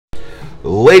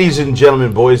Ladies and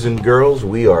gentlemen, boys and girls,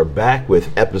 we are back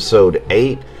with episode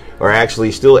 8, or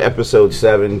actually still episode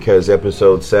 7, because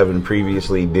episode 7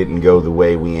 previously didn't go the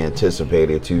way we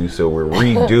anticipated to, so we're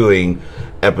redoing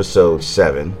episode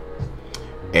 7.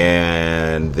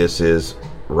 And this is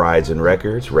Rides and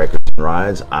Records and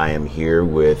Rides. I am here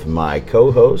with my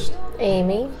co-host,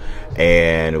 Amy.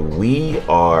 And we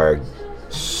are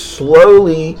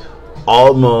slowly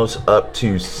almost up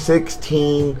to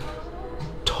 16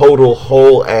 total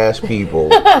whole ass people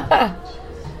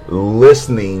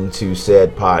listening to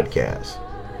said podcast.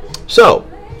 So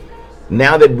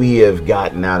now that we have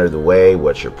gotten out of the way,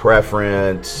 what's your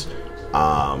preference?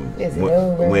 Is it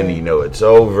over? When do you know it's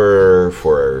over?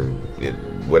 For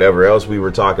whatever else we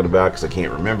were talking about, because I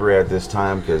can't remember at this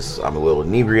time because I'm a little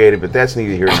inebriated, but that's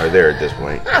neither here nor there at this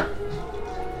point.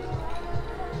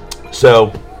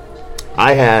 So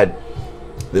I had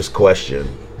this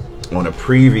question on a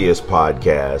previous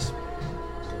podcast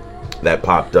that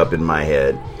popped up in my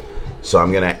head. So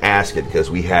I'm going to ask it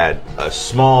because we had a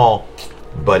small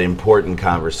but important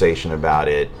conversation about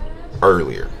it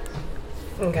earlier.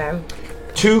 Okay.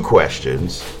 2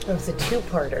 questions. It was a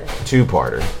two-parter.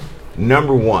 Two-parter.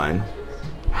 Number 1,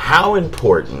 how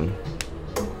important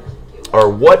or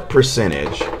what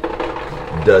percentage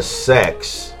does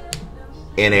sex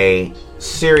in a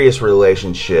serious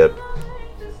relationship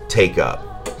take up?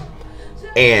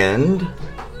 And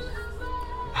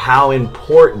how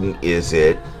important is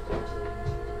it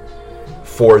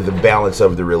for the balance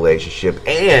of the relationship?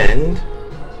 And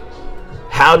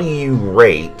how do you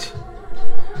rate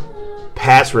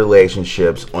past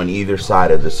relationships on either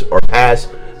side of this, or past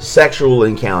sexual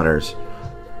encounters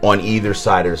on either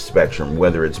side of the spectrum,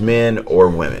 whether it's men or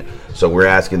women? So we're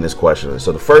asking this question.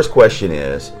 So the first question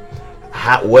is,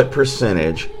 what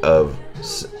percentage of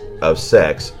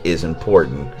sex is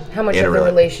important? How much of the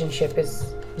relationship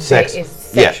is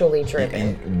sexually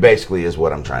driven? Basically is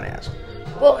what I'm trying to ask.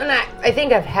 Well, and I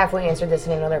think I've halfway answered this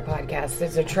in another podcast.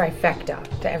 There's a trifecta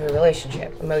to every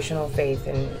relationship: emotional, faith,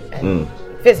 and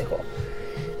physical.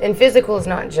 And physical is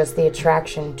not just the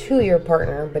attraction to your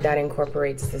partner, but that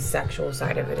incorporates the sexual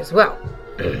side of it as well.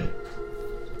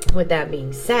 With that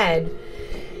being said,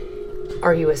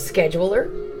 are you a scheduler?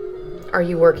 Are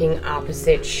you working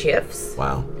opposite shifts?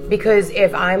 Wow. Because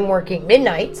if I'm working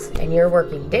midnights and you're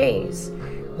working days,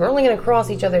 we're only going to cross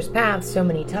each other's paths so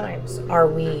many times. Are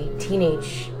we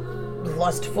teenage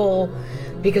lustful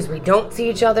because we don't see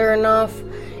each other enough,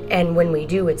 and when we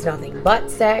do, it's nothing but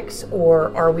sex?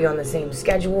 Or are we on the same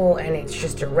schedule and it's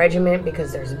just a regiment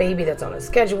because there's a baby that's on a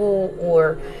schedule?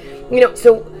 Or,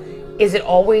 so is it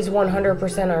always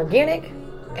 100% organic?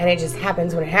 And it just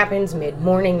happens when it happens,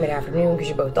 mid-morning, mid-afternoon, because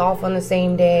you're both off on the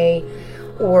same day?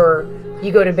 Or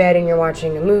you go to bed and you're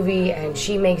watching a movie and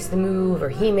she makes the move or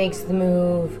he makes the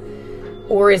move?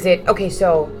 Or is it, okay,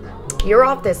 so you're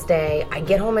off this day, I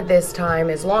get home at this time,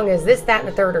 as long as this, that, and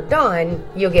the third are done,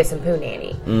 you'll get some poo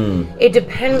nanny. It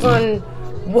depends on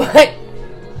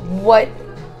what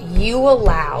you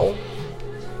allow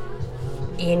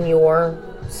in your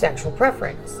sexual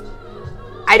preference.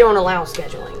 I don't allow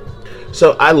scheduling.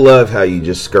 So I love how you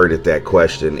just skirted that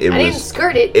question. I didn't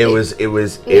skirt it. It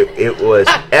was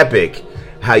epic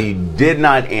how you did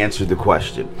not answer the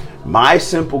question. My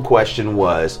simple question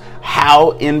was,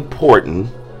 how important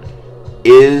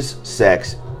is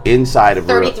sex inside of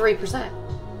 33%.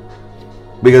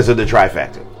 Because of the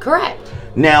trifecta. Correct.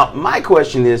 Now, my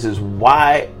question is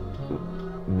why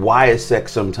is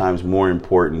sex sometimes more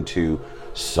important to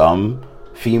some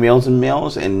females and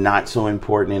males and not so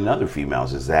important in other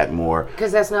females? Is that more?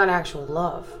 Because that's not actual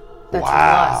love. That's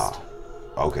lust.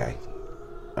 Okay,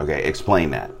 explain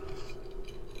that.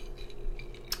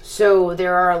 So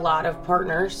there are a lot of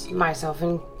partners, myself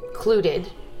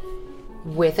included,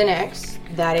 with an ex,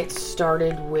 that it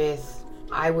started with,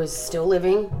 I was still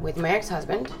living with my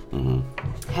ex-husband,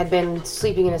 had been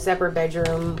sleeping in a separate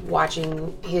bedroom,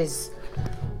 watching his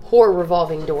whore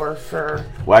revolving door for...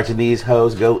 Watching these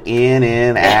hoes go in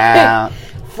and out.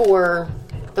 For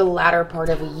the latter part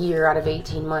of a year out of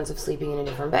 18 months of sleeping in a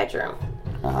different bedroom.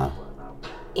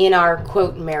 In our,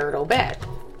 quote, marital bed.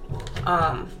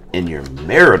 In your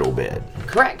marital bed?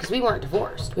 Correct, because we weren't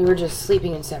divorced. We were just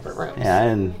sleeping in separate rooms. Yeah,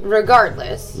 and...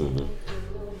 Regardless,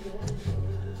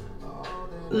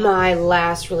 my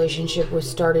last relationship was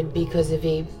started because of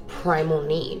a primal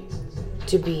need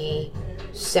to be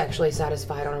sexually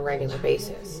satisfied on a regular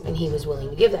basis, and he was willing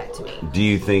to give that to me. Do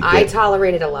you think I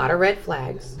tolerated a lot of red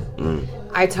flags?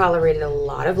 I tolerated a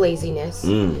lot of laziness.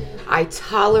 I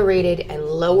tolerated and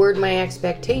lowered my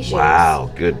expectations.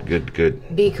 Wow, good.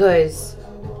 Because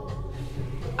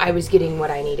I was getting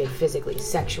what I needed physically,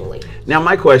 sexually. Now,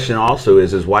 my question also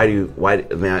is why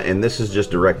now, and this is just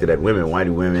directed at women, why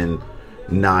do women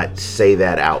not say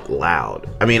that out loud?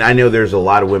 I mean, I know there's a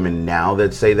lot of women now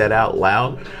that say that out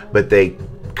loud, but they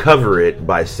cover it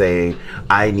by saying,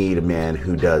 I need a man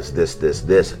who does this,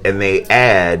 and they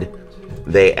add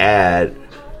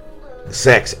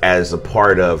sex as a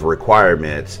part of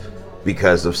requirements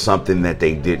because of something that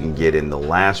they didn't get in the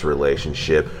last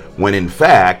relationship, when in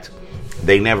fact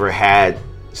they never had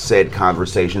said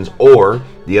conversations, or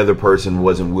the other person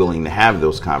wasn't willing to have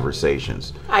those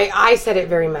conversations. I said it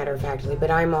very matter-of-factly, but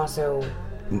I'm also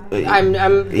I'm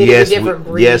getting a different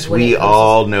breed. Yes, we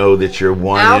all know that you're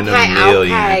one in a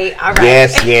million. Okay, all right.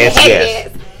 Yes.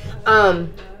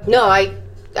 No,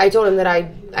 I told him that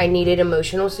I needed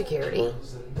emotional security,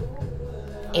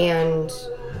 and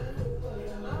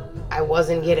I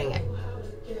wasn't getting it.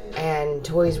 And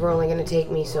toys were only going to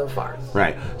take me so far.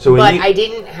 Right. But I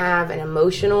didn't have an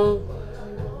emotional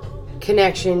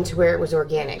connection to where it was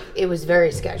organic. It was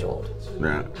very scheduled.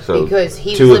 Right. So because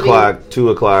he 2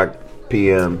 o'clock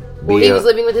p.m. Well, he was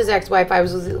living with his ex-wife. I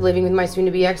was living with my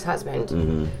soon-to-be ex-husband.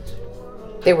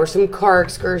 Mm-hmm. There were some car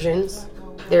excursions.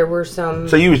 There were some...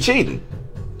 So you was cheating.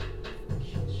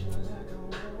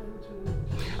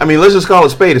 I mean, let's just call a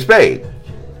spade a spade.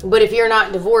 But if you're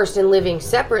not divorced and living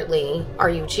separately,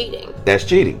 are you cheating? That's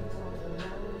cheating.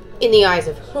 In the eyes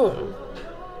of whom?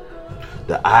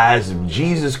 The eyes of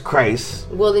Jesus Christ.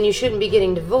 Well, then you shouldn't be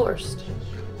getting divorced.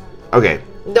 Okay.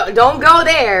 Don't go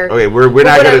there. Okay, we're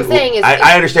not what gonna. I'm saying is,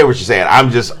 I understand what you're saying.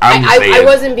 I'm just saying. I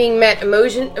wasn't being met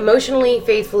emotionally,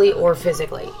 faithfully, or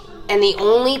physically. And the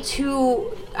only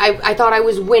two, I thought I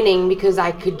was winning because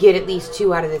I could get at least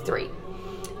 2 out of the 3.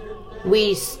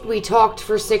 We talked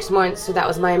for 6 months, so that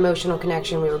was my emotional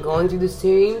connection. We were going through the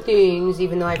same things,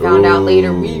 even though I found out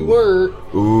later we weren't.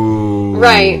 Ooh.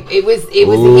 Right. He was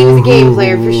a game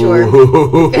player for sure.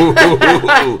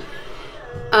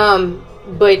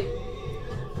 But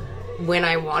when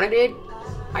I wanted it,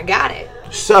 I got it.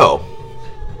 So,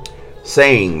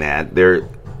 saying that, there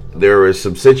were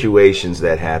some situations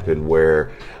that happened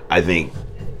where I think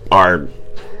our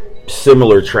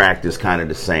similar tract is kind of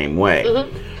the same way.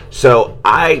 Mm-hmm. So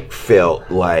I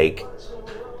felt like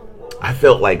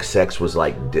sex was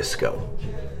like disco.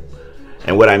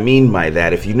 And what I mean by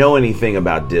that, if you know anything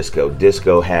about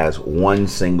disco has one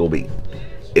single beat.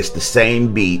 It's the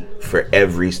same beat for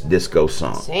every disco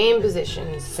song. Same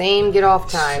position, same get off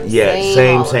time. Yeah,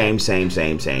 same.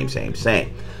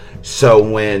 So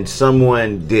when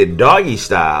someone did doggy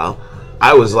style,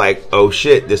 I was like, oh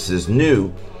shit, this is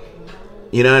new.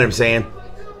 You know what I'm saying?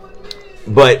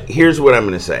 But here's what I'm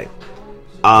going to say.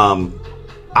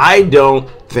 I don't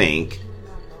think,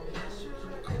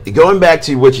 going back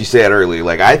to what you said earlier,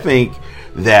 like I think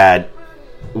that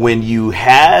when you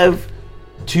have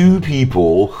 2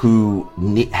 people who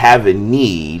have a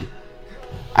need,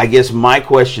 I guess my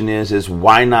question is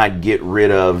why not get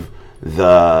rid of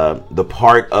the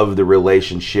part of the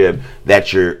relationship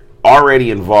that you're already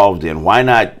involved in? Why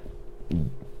not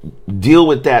deal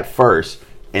with that first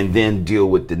and then deal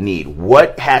with the need?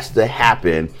 What has to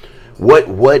happen?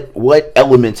 What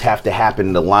elements have to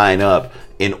happen to line up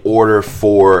in order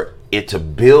for it to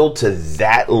build to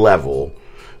that level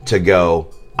to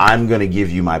go, I'm going to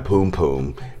give you my poom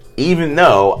poom, even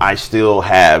though I still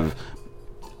have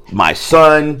my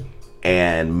son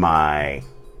and my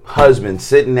husband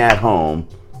sitting at home,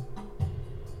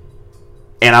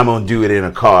 and I'm going to do it in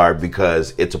a car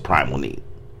because it's a primal need.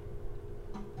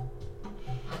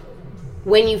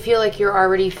 When you feel like you're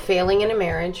already failing in a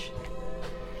marriage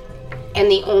and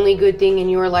the only good thing in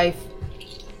your life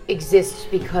exists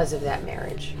because of that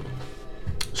marriage.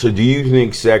 So do you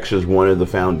think sex is one of the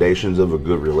foundations of a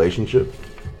good relationship?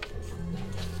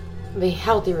 Of a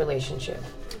healthy relationship.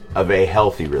 Of a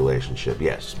healthy relationship,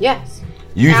 yes. Yes.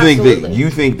 You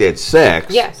think that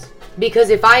sex? Yes. Because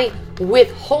if I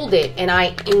withhold it and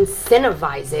I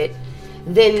incentivize it,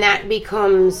 then that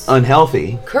becomes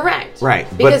unhealthy. Correct. Right.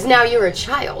 Because now you're a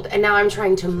child, and now I'm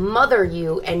trying to mother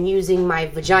you and using my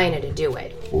vagina to do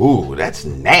it. Ooh, that's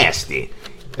nasty.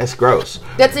 That's gross.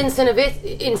 That's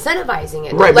incentivizing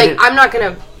it. Right. Like, I'm not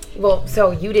going to... Well,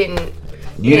 so you didn't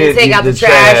take out the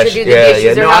trash or do the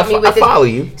dishes or help me with it. I follow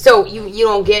you. So you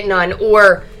don't get none.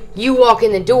 Or you walk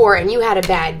in the door and you had a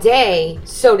bad day,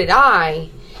 so did I,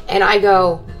 and I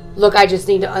go, look, I just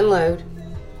need to unload.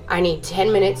 I need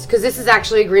 10 minutes, because this is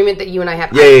actually agreement that you and I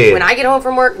have. Yeah. When I get home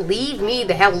from work, leave me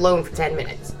the hell alone for 10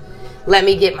 minutes. Let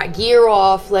me get my gear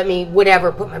off, let me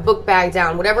whatever, put my book bag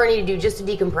down, whatever I need to do just to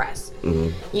decompress.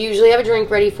 Mm-hmm. You usually have a drink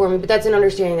ready for me, but that's an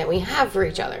understanding that we have for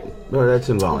each other. No, that's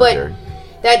involuntary.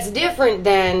 But that's different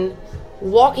than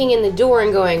walking in the door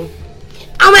and going,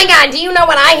 "Oh my God, do you know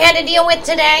what I had to deal with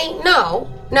today?"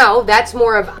 No, that's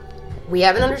more of, we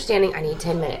have an understanding, I need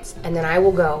 10 minutes. And then I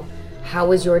will go, "How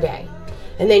was your day?"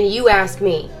 And then you ask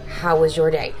me, "How was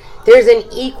your day?" There's an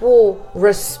equal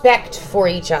respect for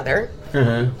each other.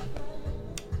 Mm-hmm.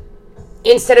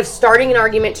 Instead of starting an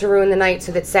argument to ruin the night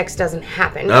so that sex doesn't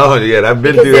happen. Oh, yeah, I've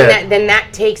been through that. Then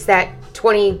that takes that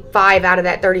 25 out of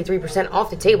that 33% off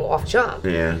the table, off jump.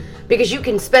 Yeah. Because you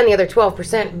can spend the other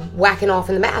 12% whacking off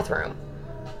in the bathroom.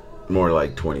 More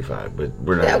like 25, but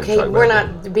we're not. Okay, we're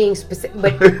not being specific,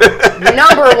 but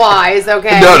number-wise,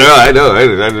 okay. No, I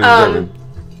know.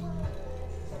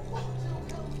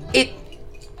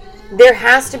 There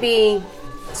has to be.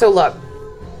 So look,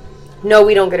 no,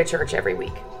 we don't go to church every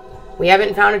week. We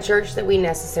haven't found a church that we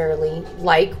necessarily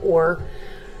like or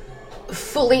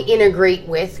fully integrate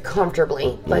with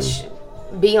comfortably. Let's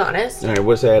be honest. All right,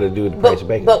 what's that to do with the price of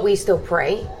bacon? But we still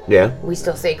pray. Yeah. We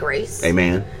still say grace.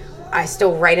 Amen. I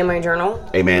still write in my journal.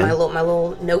 Amen. My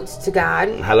little notes to God.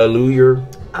 Hallelujah.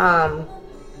 And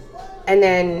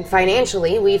then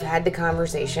financially, we've had the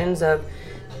conversations of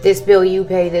this bill you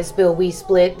pay, this bill we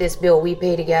split, this bill we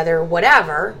pay together,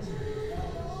 whatever.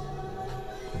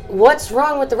 What's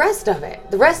wrong with the rest of it?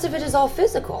 The rest of it is all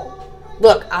physical.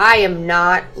 Look, I am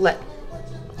not...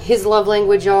 His love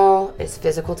language, y'all, is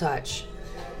physical touch.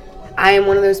 I am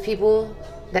one of those people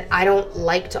that I don't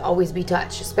like to always be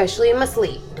touched, especially in my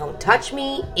sleep. Don't touch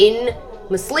me in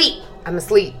my sleep. I'm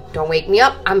asleep. Don't wake me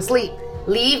up. I'm asleep.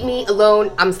 Leave me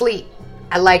alone. I'm asleep.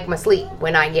 I like my sleep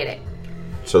when I get it.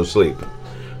 So sleep.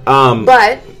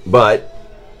 But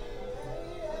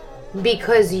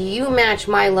because you match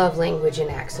my love language in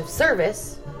acts of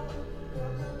service,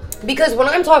 because when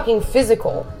I'm talking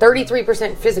physical,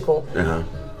 33% physical,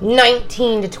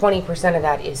 19 to 20% of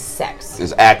that is sex.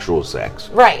 It's actual sex.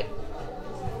 Right.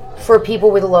 For people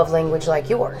with a love language like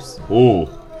yours. Ooh.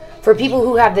 For people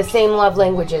who have the same love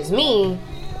language as me,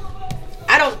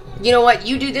 I don't, you know what,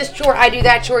 you do this chore, I do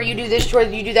that chore, you do this chore,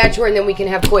 you do that chore, and then we can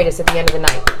have coitus at the end of the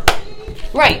night.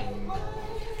 Right.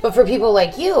 But for people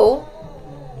like you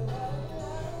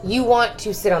want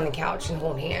to sit on the couch and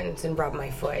hold hands and rub my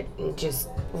foot and just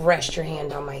rest your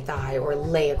hand on my thigh or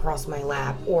lay across my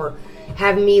lap or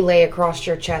have me lay across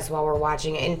your chest while we're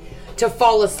watching it and to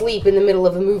fall asleep in the middle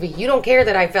of a movie. You don't care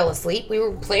that I fell asleep. We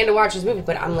were planning to watch this movie,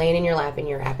 but I'm laying in your lap and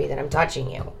you're happy that I'm touching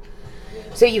you.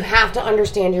 So you have to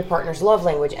understand your partner's love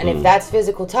language. And if that's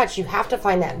physical touch, you have to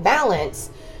find that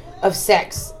balance of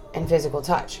sex and physical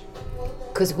touch.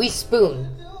 Because we spoon.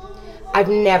 I've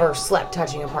never slept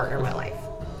touching a partner in my life.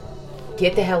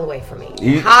 Get the hell away from me.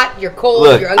 You're hot, you're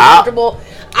cold, you're uncomfortable.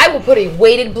 I will put a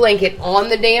weighted blanket on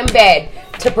the damn bed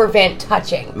to prevent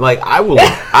touching. Like,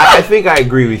 I think I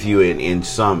agree with you in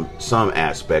some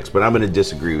aspects, but I'm going to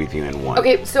disagree with you in one.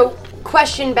 Okay, so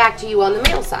question back to you on the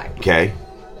male side. Okay.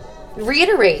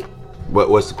 Reiterate.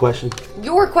 What's the question?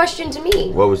 Your question to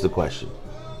me. What was the question?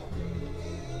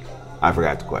 I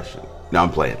forgot the question. No, I'm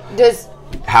playing.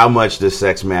 How much does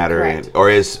sex matter?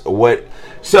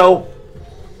 So...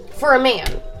 For a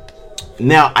man.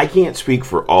 Now, I can't speak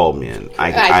for all men.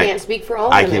 I can't speak for all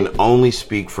women. I can only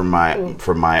speak from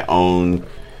my own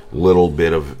little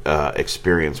bit of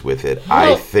experience with it.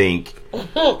 I think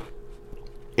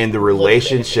in the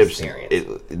relationships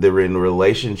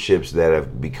that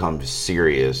have become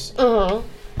serious,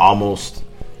 almost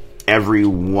every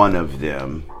one of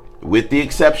them, with the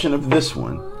exception of this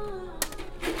one,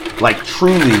 like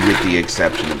truly with the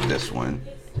exception of this one,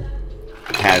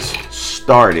 has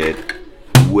started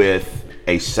with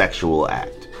a sexual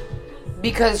act.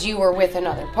 Because you were with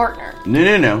another partner.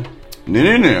 No.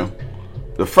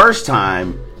 The first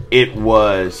time, it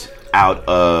was out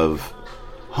of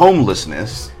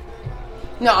homelessness.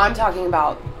 No, I'm talking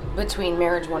about between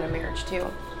marriage 1 and marriage 2.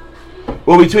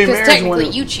 Well, between marriage 1... Because technically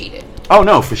you cheated. Oh,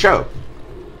 no, for sure.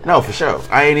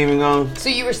 I ain't even going... So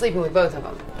you were sleeping with both of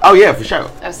them? Oh, yeah, for sure.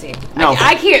 Oh, see. No,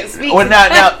 I can't speak well, to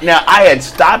that. Now, I had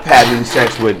stopped having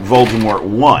sex with Voldemort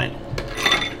 1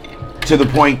 to the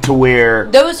point to where...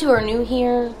 Those who are new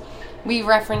here, we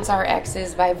reference our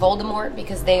exes by Voldemort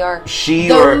because they are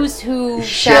those who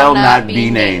shall not be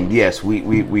named. Yes,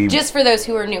 we... Just for those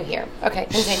who are new here. Okay,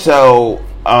 continue. So,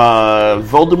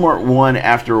 Voldemort 1,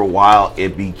 after a while,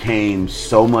 it became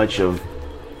so much of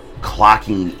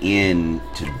clocking in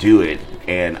to do it,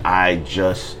 and I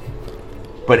just...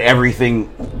 But everything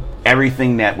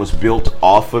that was built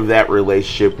off of that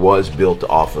relationship was built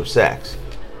off of sex.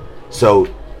 So...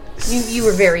 You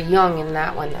were very young in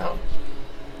that one, though.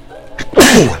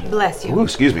 Bless you. Ooh,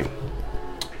 excuse me.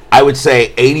 I would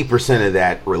say 80% of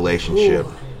that relationship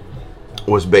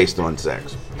was based on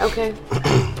sex. Okay.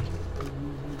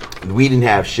 We didn't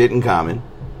have shit in common.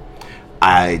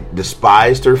 I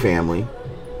despised her family.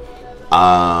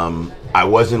 I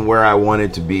wasn't where I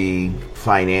wanted to be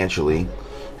financially,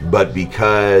 but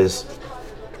because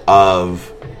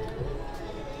of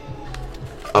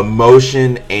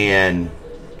emotion and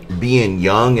being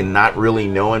young and not really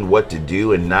knowing what to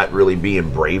do and not really being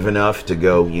brave enough to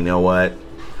go, you know what,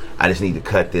 I just need to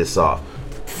cut this off.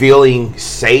 Feeling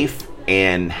safe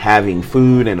and having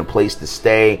food and a place to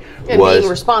stay and was being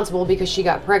responsible because she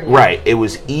got pregnant. Right. It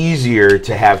was easier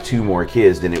to have 2 more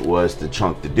kids than it was to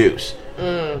chunk the deuce.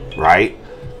 Right?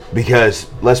 Because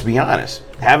let's be honest,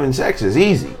 having sex is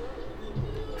easy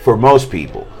for most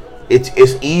people. It's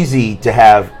easy to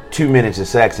have 2 minutes of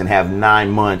sex and have 9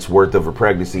 months worth of a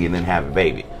pregnancy and then have a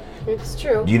baby. It's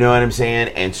true. Do you know what I'm saying?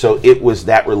 And so it was,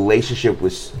 that relationship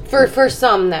was... For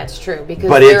some, that's true. Because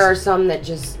but there are some that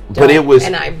just don't. But it was...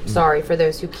 And I'm sorry for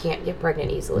those who can't get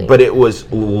pregnant easily. But it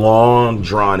was long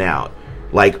drawn out.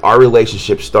 Like, our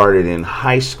relationship started in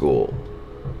high school.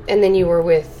 And then you were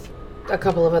with a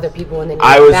couple of other people, and then you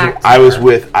I went back to I her.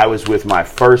 was with my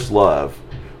first love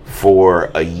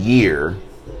for a year.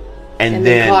 And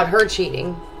then caught her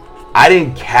cheating. I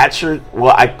didn't catch her.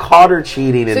 Well, I caught her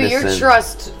cheating in the sense. So your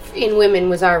trust in women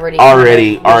was already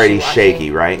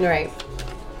shaky, right? Right.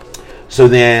 So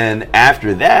then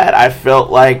after that, I felt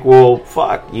like, well,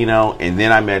 fuck, you know. And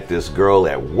then I met this girl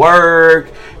at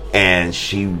work, and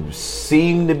she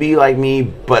seemed to be like me,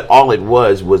 but all it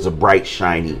was a bright,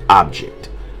 shiny object.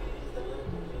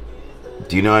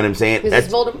 Do you know what I'm saying? Is this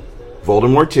Voldemort?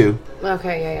 Voldemort 2.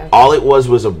 Okay, yeah. All it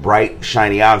was a bright,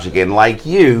 shiny object. And like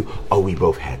you, we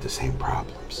both had the same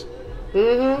problems.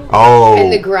 Mm-hmm. Oh.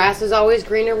 And the grass is always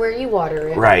greener where you water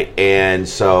it. Right. And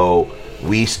so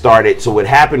we started. So what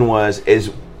happened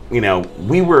is, you know,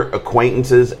 we were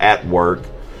acquaintances at work.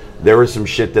 There was some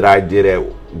shit that I did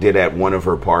at one of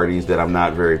her parties that I'm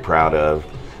not very proud of.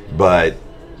 But...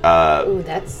 ooh,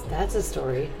 that's a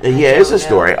story. Yeah, it's a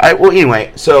story. Well,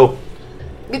 anyway, so...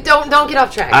 Don't get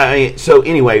off track. So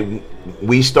anyway,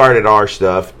 we started our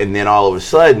stuff, and then all of a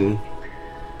sudden,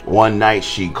 one night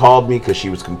she called me because she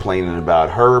was complaining about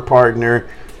her partner.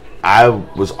 I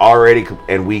was already,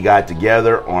 and we got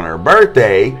together on her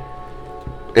birthday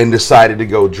and decided to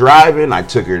go driving. I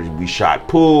took her, we shot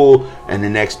pool, and the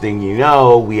next thing you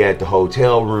know, we at the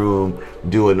hotel room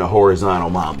doing the horizontal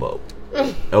mambo.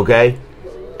 Okay?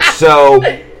 So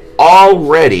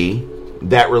already...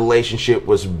 that relationship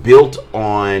was built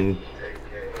on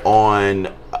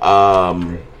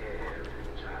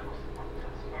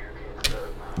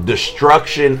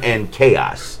destruction and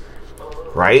chaos,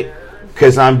 right?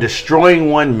 Because I'm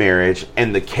destroying one marriage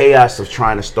and the chaos of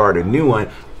trying to start a new one,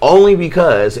 only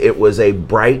because it was a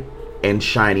bright and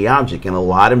shiny object. And a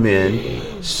lot of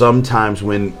men, sometimes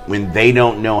when they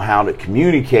don't know how to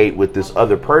communicate with this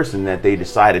other person that they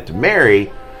decided to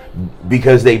marry,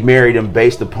 because they married him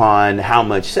based upon how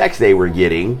much sex they were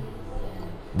getting,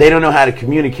 they don't know how to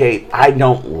communicate. I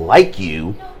don't like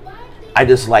you. I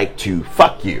just like to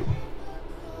fuck you.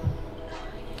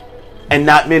 And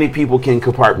not many people can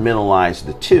compartmentalize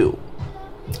the two.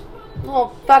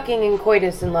 Well, fucking and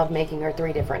coitus and lovemaking are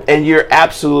 3 different. And you're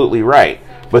absolutely right.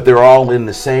 But they're all in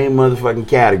the same motherfucking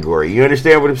category. You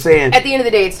understand what I'm saying? At the end of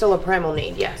the day, it's still a primal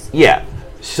need, yes. Yeah.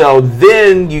 So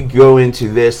then you go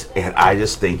into this, and I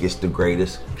just think it's the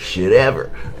greatest shit ever.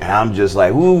 And I'm just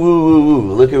like, woo, woo, woo,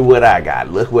 woo. Look at what I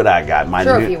got. Look what I got. My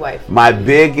trophy wife. My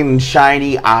big and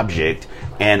shiny object.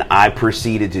 And I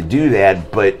proceeded to do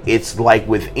that. But it's like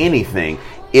with anything.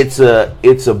 It's a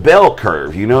bell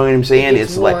curve. You know what I'm saying?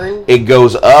 It's like it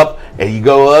goes up, and you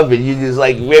go up, and you're just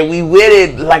like, man, we with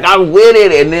it. Like, I'm with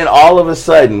it. And then all of a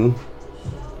sudden...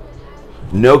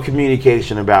 no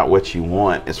communication about what you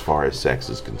want as far as sex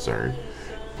is concerned.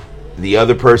 The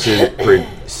other person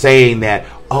saying that,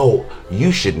 oh,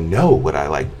 you should know what I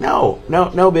like. No,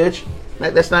 bitch.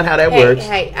 That's not how that works.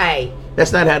 Hey.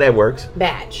 That's not how that works.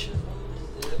 Batch.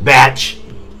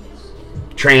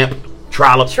 Tramp.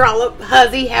 Trollop,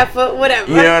 huzzy, heifer, whatever.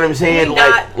 You know what I'm saying?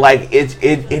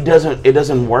 It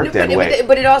doesn't work that way.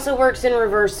 But it also works in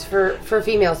reverse for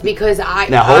females because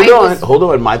hold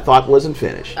on. My thought wasn't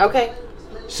finished. Okay.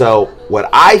 So what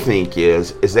I think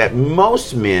is that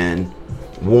most men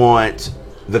want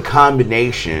the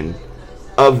combination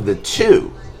of the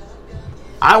two.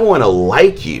 I want to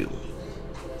like you.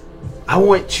 I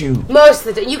want to... most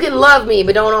of the time. You can love me,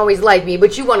 but don't always like me.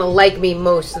 But you want to like me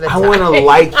most of the time. I want to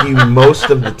like you most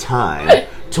of the time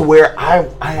to where I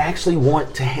actually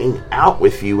want to hang out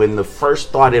with you. And the first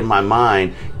thought in my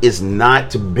mind is not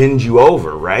to bend you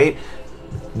over, right?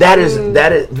 That is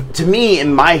to me,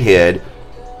 in my head,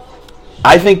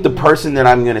 I think the person that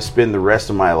I'm going to spend the rest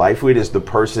of my life with is the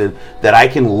person that I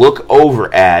can look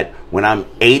over at when I'm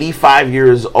 85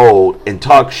 years old and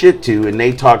talk shit to, and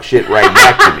they talk shit right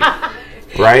back to me.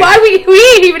 Right? Why we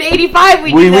ain't even 85?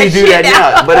 We do that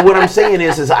now. But what I'm saying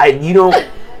is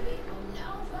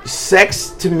sex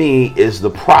to me is the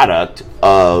product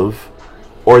of,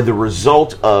 or the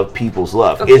result of, people's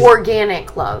love. It's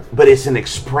organic love. But it's an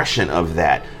expression of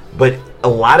that. But a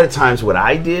lot of times what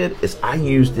I did is I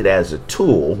used it as a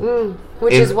tool.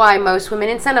 Which is why most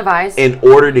women incentivize. In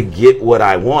order to get what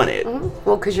I wanted.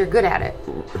 Well, because you're good at it.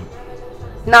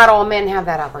 Not all men have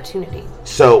that opportunity.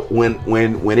 So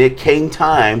when it came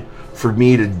time for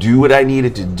me to do what I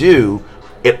needed to do,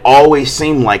 it always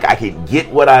seemed like I could get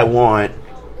what I want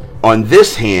on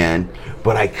this hand,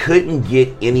 but I couldn't get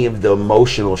any of the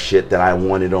emotional shit that I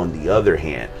wanted on the other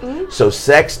hand. So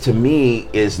sex to me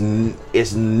is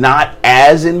not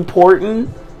as important.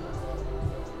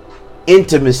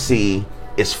 Intimacy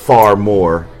is far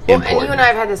more important. And you and I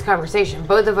have had this conversation.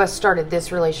 Both of us started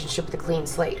this relationship with a clean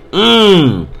slate.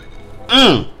 You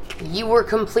were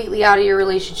completely out of your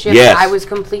relationship. Yes. I was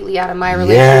completely out of my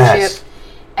relationship. Yes.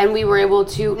 And we were able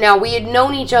to... Now, we had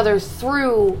known each other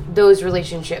through those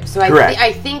relationships. So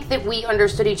I think that we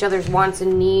understood each other's wants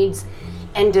and needs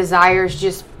and desires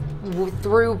just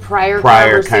through prior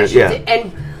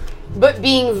conversations. But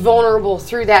being vulnerable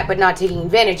through that, but not taking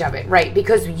advantage of it, right?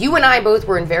 Because you and I both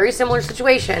were in very similar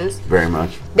situations. Very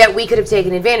much. That we could have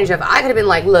taken advantage of. I could have been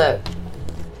like, look...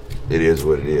 It is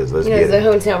what it is. Let's get There's it. a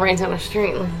hotel right down the street.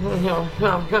 You know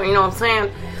what I'm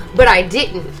saying? But I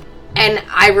didn't. And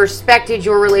I respected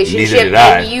your relationship, Neither did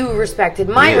I. and you respected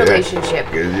my relationship.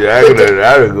 I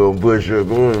was going to push her.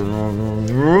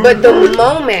 But the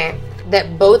moment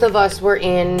that both of us were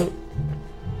in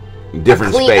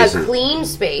different spaces, a clean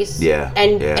space, Yeah.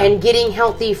 and getting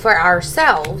healthy for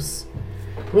ourselves,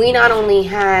 we not only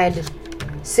had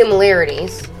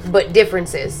similarities, but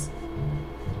differences.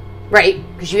 Right?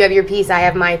 Because you have your piece, I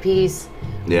have my piece.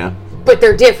 Yeah. But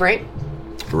they're different.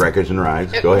 Records and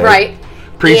rides. Go ahead. Right.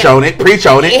 Preach on it.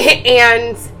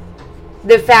 And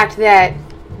the fact that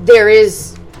there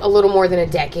is a little more than a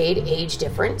decade age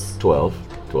difference. 12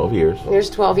 years. There's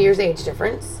 12 years age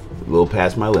difference. A little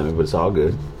past my limit, but it's all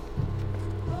good.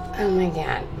 Oh my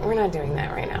God. We're not doing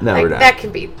that right now. No, we're not. That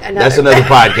could be another... That's another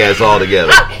podcast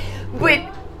altogether. But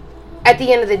at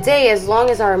the end of the day, as long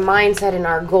as our mindset and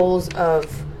our goals of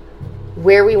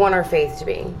where we want our faith to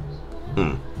be,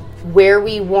 where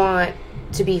we want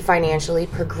to be financially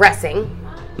progressing,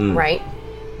 right?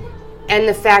 And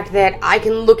the fact that I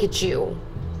can look at you,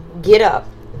 get up,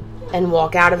 and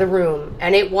walk out of the room,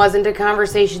 and it wasn't a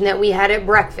conversation that we had at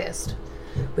breakfast,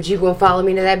 but you're going to follow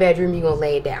me to that bedroom, you're going to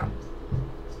lay it down.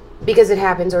 Because it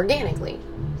happens organically.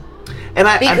 And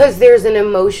because there's an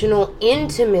emotional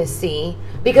intimacy.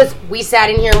 Because we sat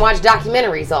in here and watched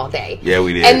documentaries all day. Yeah,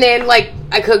 we did. And then,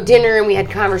 I cooked dinner and we had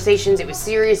conversations. It was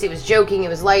serious, it was joking, it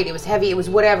was light, it was heavy, it was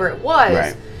whatever it was.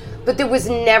 Right. But there was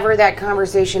never that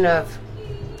conversation of,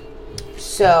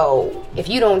 so, if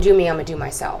you don't do me, I'm going to do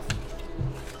myself.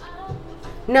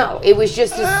 No, it was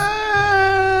just...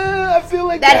 I feel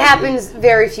like that happens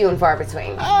very few and far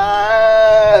between.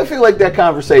 I feel like that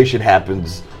conversation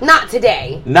happens. Not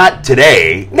today. Not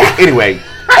today. Anyway,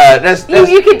 that's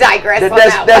you can digress on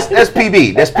that. That's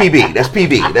PB. That's PB. That's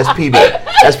PB. That's PB.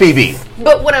 That's PB.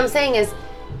 But what I'm saying is,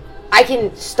 I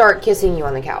can start kissing you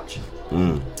on the couch,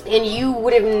 and you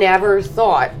would have never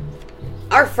thought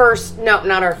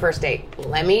not our first date.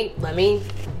 Let me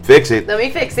fix it. Let me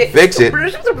fix it. Fix it.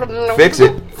 Fix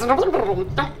it.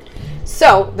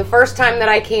 So, the first time that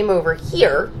I came over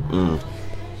here, and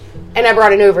I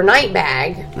brought an overnight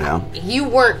bag, yeah. You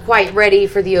weren't quite ready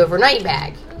for the overnight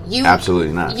bag.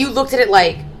 Absolutely not. You looked at it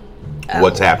like...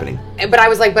 what's happening? But I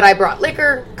was like, but I brought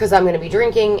liquor, because I'm going to be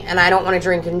drinking, and I don't want to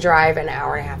drink and drive an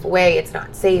hour and a half away. It's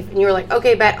not safe. And you were like,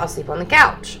 okay, bet, I'll sleep on the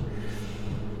couch.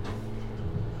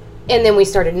 And then we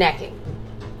started necking.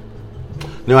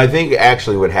 No, I think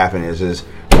actually what happened is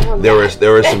there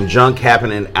was some junk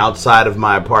happening outside of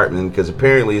my apartment, because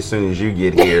apparently as soon as you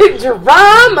get here,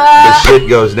 drama, the shit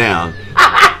goes down.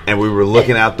 And we were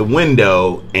looking out the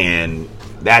window, and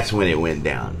that's when it went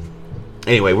down.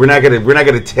 Anyway, we're not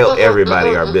gonna tell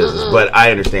everybody our business, but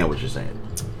I understand what you're saying.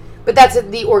 But that's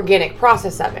the organic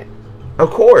process of it. Of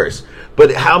course,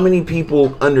 but how many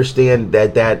people understand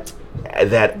that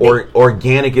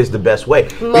organic is the best way?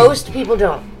 Most people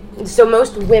don't. So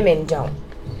most women don't.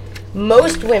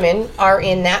 Most women are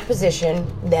in that position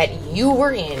that you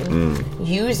were in,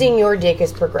 using your dick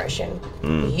as progression,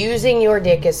 using your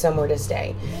dick as somewhere to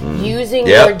stay, using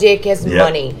your dick as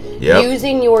money,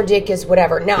 using your dick as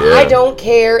whatever. Now, I don't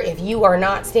care if you are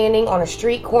not standing on a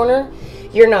street corner,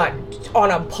 you're not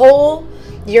on a pole,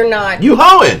 you're not... You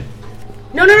hoeing.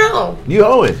 No. You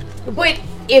hoeing. But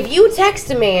if you text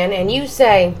a man and you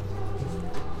say,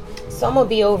 so I'm going to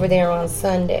be over there on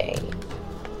Sunday...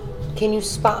 Can you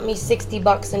spot me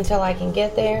 $60 until I can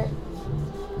get there?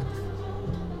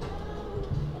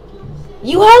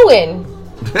 You hoeing.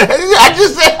 I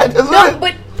just said. No,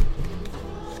 but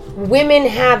women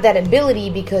have that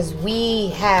ability because we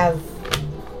have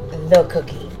the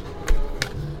cookie.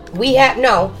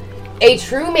 A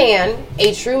true man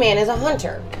is a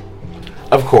hunter.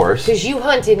 Of course. Because you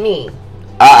hunted me.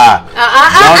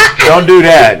 Don't do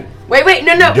that. Wait,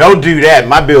 no. Don't do that.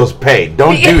 My bill's paid.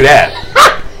 Don't do that.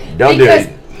 Don't do it.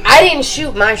 I didn't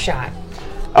shoot my shot.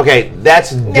 Okay,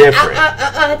 that's different.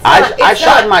 I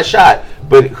shot my shot,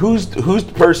 but who's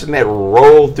the person that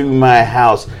rolled through my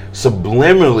house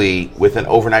subliminally with an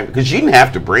overnight? Because you didn't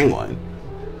have to bring one.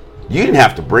 You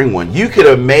could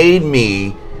have made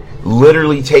me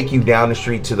literally take you down the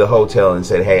street to the hotel and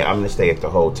said, "Hey, I'm going to stay at the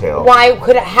hotel."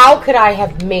 How could I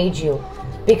have made you?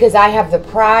 Because I have the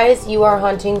prize you are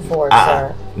hunting for,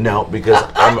 sir. No, because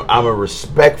I'm a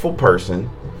respectful person.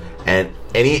 And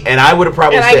I would have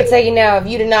probably said... And I can tell you now, if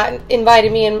you'd have not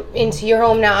invited me into your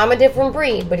home, now I'm a different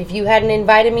breed, but if you hadn't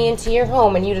invited me into your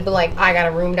home and you'd have been like, I got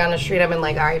a room down the street, I've been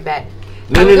like, all right, bet.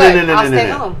 No, I'll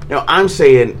stay home. No, I'm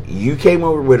saying you came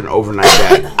over with an overnight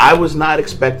bag. I was not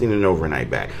expecting an overnight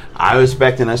bag. I was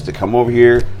expecting us to come over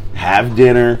here, have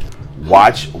dinner,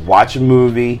 watch a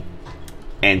movie,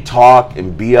 and talk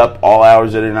and be up all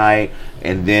hours of the night,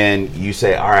 and then you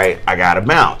say, all right, I gotta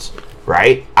bounce.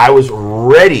 Right? I was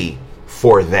ready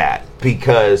for that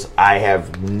because I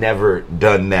have never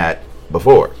done that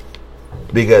before.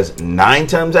 Because 9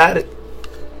 times out of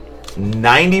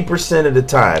 90% of the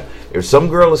time, if some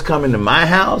girl is coming to my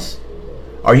house,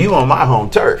 are you on my home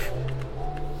turf?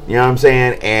 You know what I'm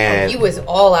saying? And you was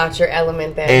all out your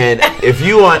element then. And if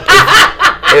you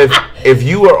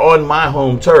were on my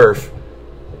home turf,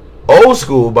 old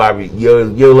school Bobby, your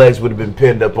legs would have been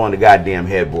pinned up on the goddamn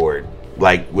headboard.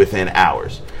 Like within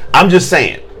hours. I'm just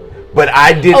saying. But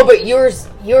I did. Oh, but yours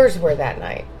were that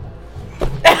night.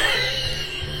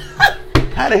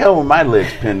 How the hell were my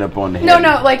legs pinned up on the head? No,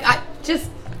 like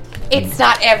it's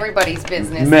not everybody's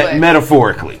business.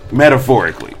 Metaphorically.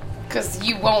 Because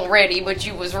you weren't ready, but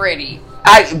you was ready.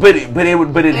 But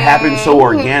it happened so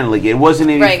organically. It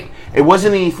wasn't It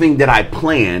wasn't anything that I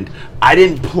planned. I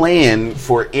didn't plan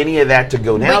for any of that to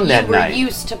go down that night. But you were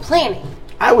used to planning.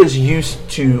 I was used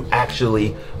to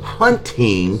actually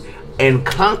hunting and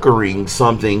conquering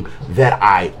something that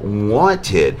I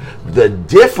wanted. The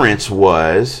difference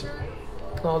was...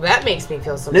 Well, that makes me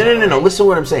feel so... No. Listen to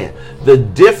what I'm saying. The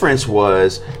difference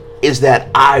is that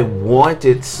I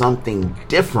wanted something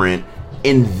different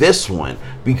in this one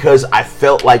because I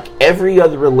felt like every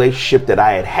other relationship that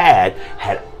I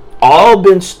had all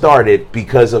been started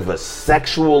because of a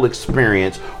sexual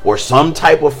experience or some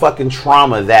type of fucking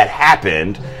trauma that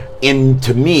happened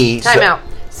to me. Time out.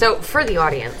 So, for the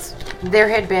audience, there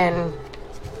had been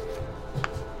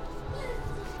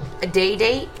a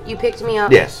date. You picked me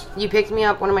up. Yes. You picked me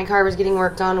up when my car was getting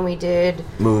worked on, and we did...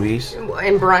 Movies. And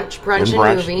brunch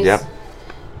and movies. Yep.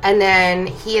 And then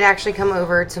he had actually come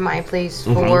over to my place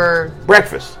for...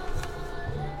 Breakfast.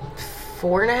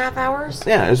 4.5 hours?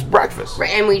 Yeah, it was breakfast. Right,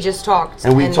 and we just talked.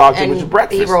 And it was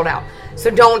breakfast. He rolled out.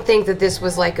 So don't think that this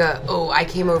was like I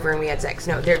came over and we had sex.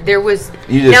 No, there was...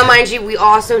 Now, mind you, we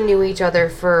also knew each other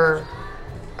for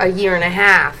a year and a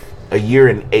half. A year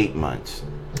and 8 months.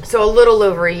 So a little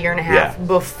over a year and a half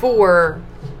before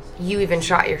you even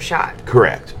shot your shot.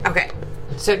 Correct. Okay.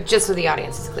 So just so the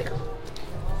audience is clear.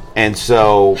 And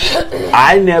so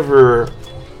I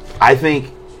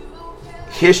think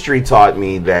history taught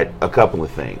me that a couple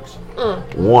of things.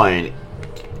 One,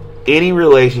 any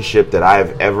relationship that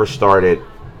I've ever started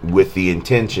with the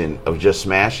intention of just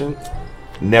smashing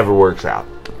never works out.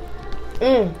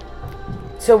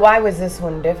 So why was this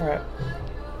one different?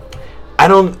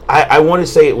 I want to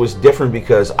say it was different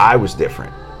because I was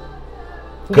different.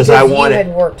 Because you had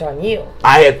worked on you.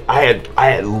 I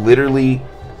had literally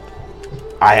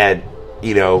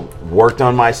worked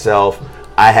on myself.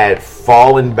 I had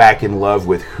fallen back in love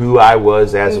with who I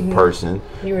was as a person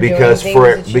because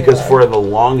for the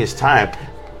longest time,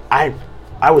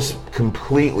 I was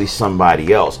completely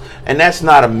somebody else. And that's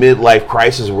not a midlife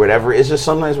crisis or whatever. It's just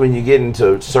sometimes when you get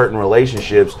into certain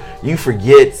relationships, you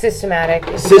forget. Systematic.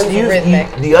 It becomes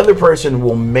rhythmic. The other person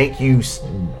will make you,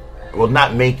 well,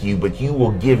 not make you, but you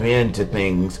will give in to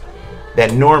things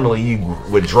that normally you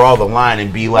would draw the line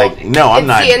and be like, no, I'm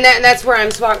not. See, and that's where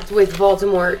I'm swapped with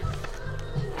Voldemort.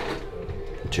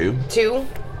 Two.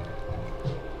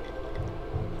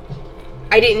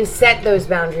 I didn't set those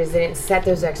boundaries. I didn't set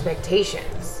those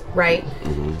expectations, right?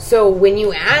 Mm-hmm. So when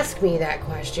you ask me that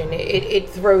question, it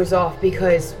throws off,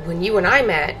 because when you and I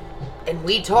met and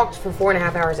we talked for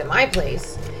 4.5 hours at my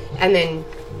place, and then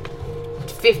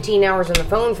 15 hours on the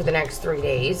phone for the next 3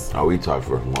 days. Oh, we talked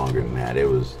for longer than that. It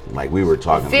was like we were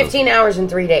talking 15 hours in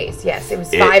 3 days. Yes, it was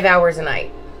 5 hours a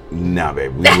night. No,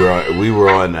 babe. We were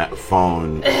on that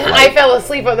phone. Like, I fell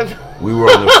asleep on the phone. We were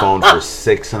on the phone for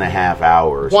 6.5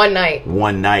 hours. One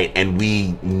night, and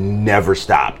we never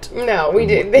stopped. No, we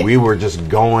didn't. We were just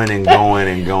going and going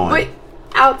and going. But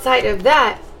outside of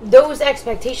that, those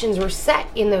expectations were set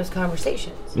in those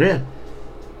conversations. Yeah.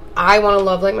 I want to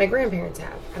love like my grandparents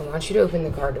have. I want you to open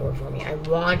the car door for me. I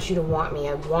want you to want me.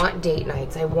 I want date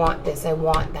nights. I want this. I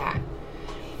want that.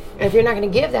 And if you're not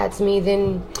going to give that to me,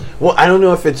 then... Well, I don't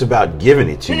know if it's about giving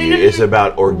it to you. It's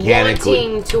about organically...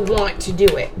 wanting to want to do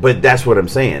it. But that's what I'm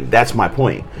saying. That's my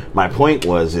point. My point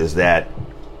is that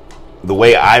in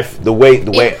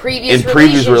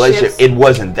previous relationships, it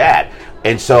wasn't that.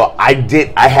 And so I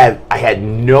had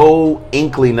no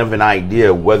inkling of an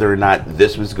idea whether or not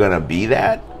this was going to be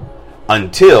that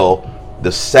until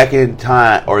the second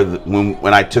time, or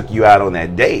when I took you out on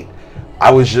that date. I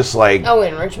was just like... Oh,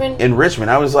 in Richmond? In Richmond.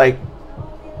 I was like,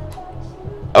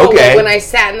 okay. When I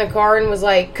sat in the car and was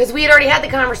like... Because we had already had the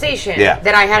conversation. Yeah.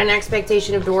 That I had an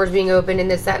expectation of doors being open and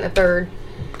this, that, and the third.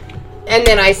 And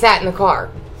then I sat in the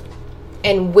car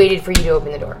and waited for you to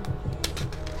open the door.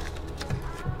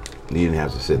 You didn't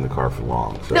have to sit in the car for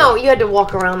long. So. No, you had to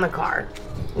walk around the car.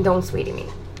 Don't sweetie me.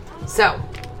 So...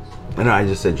 No, I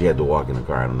just said you had to walk in the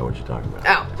car. I don't know what you're talking about.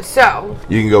 Oh, so...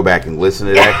 You can go back and listen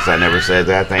to that, because I never said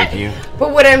that. Thank you.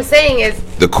 But what I'm saying is...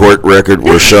 The court record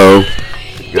will show...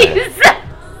 Go ahead.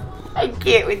 I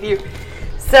can't with you.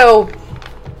 So...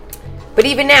 But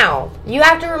even now, you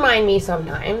have to remind me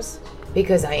sometimes,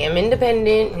 because I am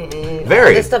independent and all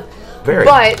this stuff. Very.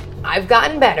 But I've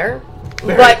gotten better.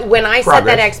 Very. But when I set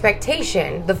that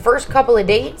expectation, the first couple of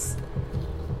dates,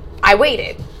 I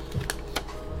waited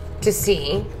to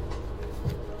see...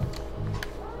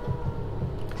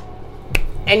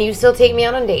 And you still take me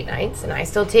out on date nights, and I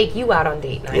still take you out on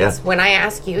date nights. Yeah. When I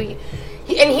ask you.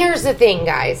 And here's the thing,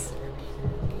 guys.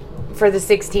 For the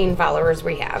 16 followers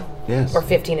we have. Yes. Or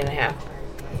 15 and a half.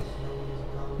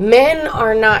 Men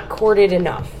are not courted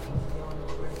enough.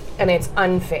 And it's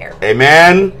unfair.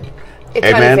 Amen. It's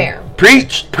unfair.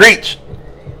 Preach.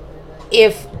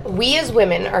 If we as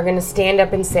women are going to stand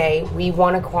up and say, we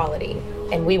want equality,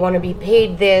 and we want to be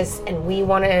paid this, and we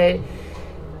want to...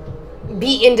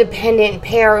 be independent and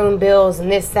pay our own bills and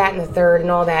this, that, and the third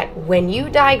and all that. When you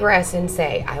digress and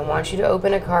say, I want you to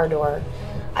open a car door,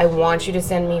 I want you to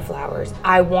send me flowers,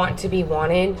 I want to be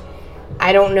wanted,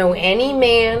 I don't know any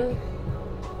man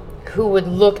who would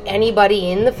look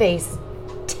anybody in the face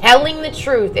telling the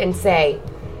truth and say,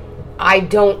 I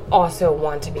don't also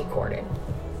want to be courted.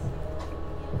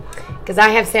 Because I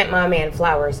have sent my man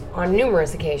flowers on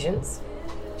numerous occasions.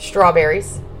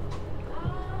 Strawberries.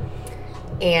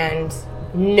 And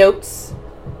notes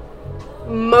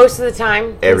most of the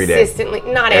time. Every day. Consistently.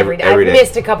 Not every day. Every I've day.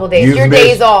 missed a couple days. Your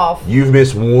day's off. You've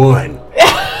missed one.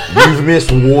 You've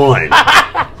missed one.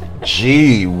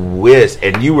 Gee whiz.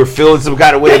 And you were feeling some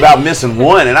kind of way about missing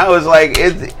one. And I was like,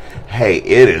 hey,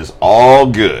 it is all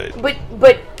good.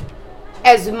 But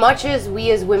as much as we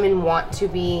as women want to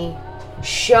be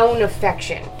shown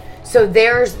affection, so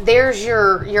there's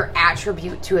your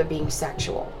attribute to it being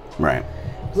sexual. Right.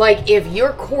 Like, if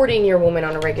you're courting your woman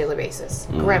on a regular basis,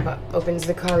 Grandpa opens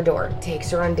the car door,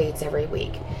 takes her on dates every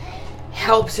week,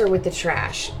 helps her with the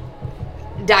trash,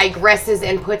 digresses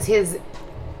and puts his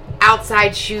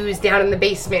outside shoes down in the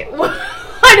basement,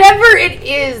 whatever it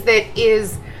is that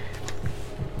is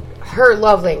her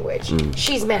love language,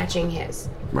 she's matching his.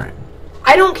 Right.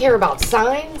 I don't care about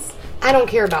signs. I don't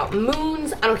care about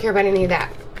moons. I don't care about any of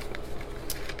that.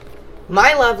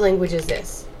 My love language is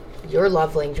this. Your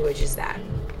love language is that.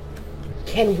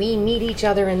 Can we meet each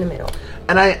other in the middle?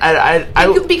 And I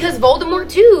because Voldemort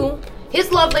too,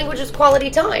 his love language is quality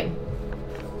time.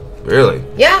 Really?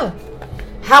 Yeah.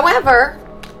 However,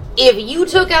 if you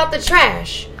took out the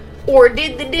trash, or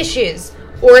did the dishes,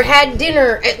 or had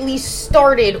dinner at least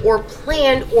started, or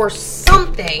planned, or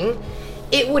something,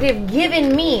 it would have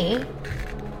given me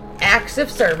acts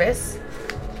of service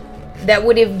that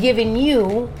would have given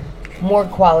you more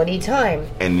quality time.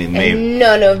 And then maybe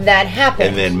none of that happened.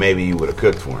 And then maybe you would have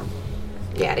cooked for him.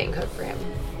 Yeah, I didn't cook for him.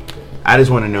 I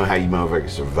just want to know how you motherfuckers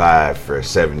survived for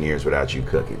 7 years without you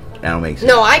cooking. That don't make sense.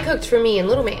 No, I cooked for me and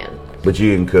Little Man. But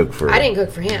you didn't cook for. I didn't cook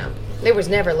for him. There was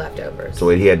never leftovers. So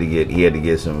he had to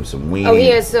get some weenie. Oh, he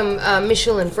has some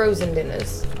Michelin frozen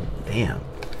dinners. Damn,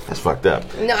 that's fucked up.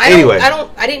 No, I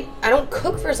don't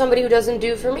cook for somebody who doesn't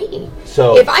do for me.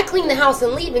 So if I clean the house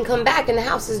and leave and come back and the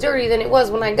house is dirtier than it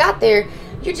was when I got there,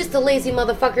 you're just a lazy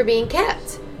motherfucker being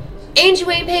kept. And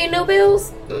you ain't paying no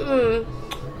bills.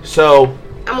 So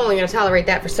I'm only gonna tolerate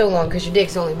that for so long because your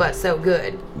dick's only but so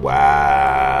good.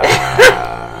 Wow.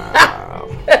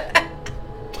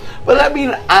 But I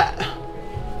mean,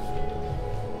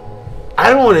 I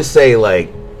don't want to say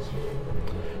like.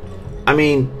 I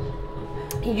mean,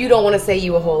 you don't want to say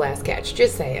you a whole ass catch.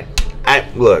 Just say it.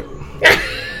 Look,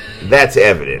 that's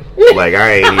evident. Like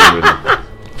I ain't even.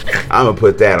 I'm gonna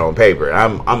put that on paper.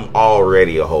 I'm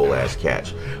already a whole ass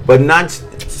catch. But not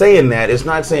saying that. It's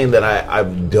not saying that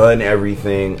I've done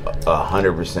everything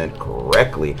 100%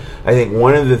 correctly. I think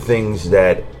one of the things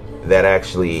that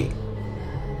actually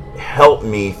helped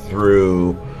me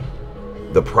through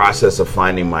the process of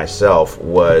finding myself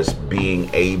was being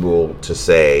able to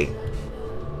say,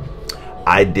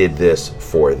 I did this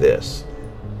for this.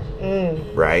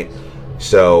 Right?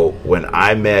 So when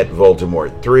I met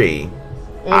Voldemort 3,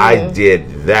 I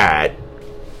did that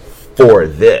for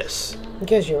this.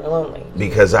 Because you were lonely.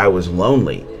 Because I was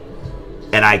lonely.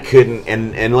 And I couldn't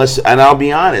and I'll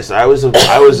be honest, I was a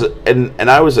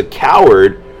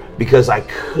coward because I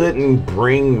couldn't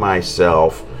bring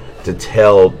myself to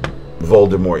tell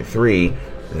Voldemort 3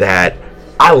 that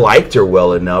I liked her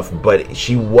well enough, but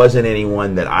she wasn't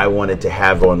anyone that I wanted to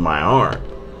have on my arm.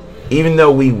 Even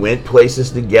though we went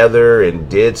places together and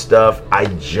did stuff,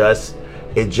 it just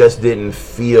didn't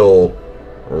feel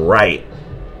right.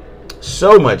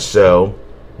 So much so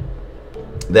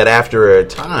that after a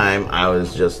time, I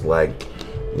was just like,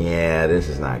 yeah, this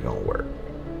is not going to work.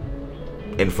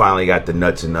 And finally got the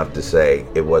nuts enough to say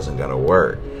it wasn't going to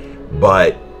work.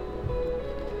 But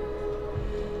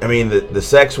I mean, the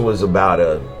sex was about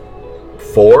a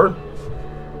 4.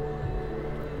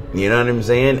 You know what I'm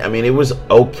saying? I mean, it was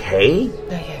okay. Oh,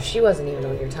 yeah, she wasn't even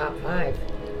on your top 5.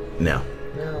 No.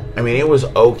 No. I mean, it was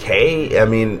okay. I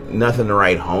mean, nothing to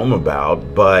write home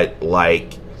about, but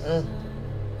like...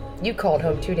 You called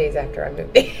home 2 days after I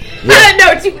moved in.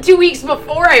 Yeah. No, 2 weeks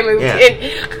before I moved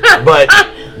in.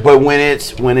 but when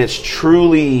it's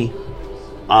truly...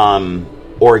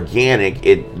 organic,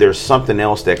 there's something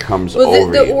else that comes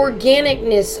over the you.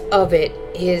 Organicness of it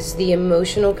is the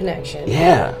emotional connection.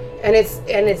 Yeah. And it's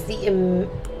the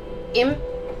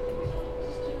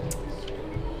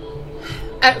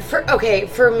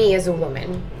for me as a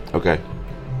woman. Okay.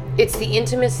 It's the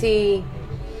intimacy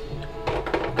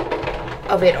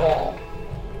of it all.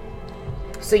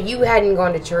 So you hadn't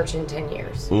gone to church in 10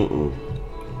 years. Mm-mm.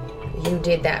 You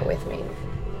did that with me.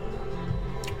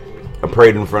 I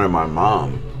prayed in front of my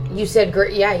mom. You said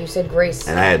grace.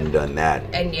 And I hadn't done that.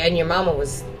 And your mama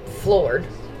was floored.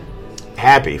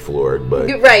 Happy floored, but...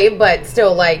 Right, but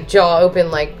still, like, jaw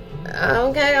open, like,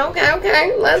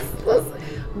 okay, let's...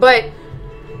 But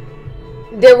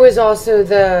there was also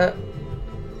the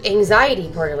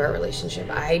anxiety part of our relationship.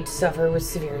 I suffer with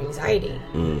severe anxiety.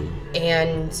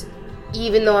 And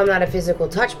even though I'm not a physical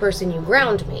touch person, you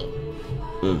ground me.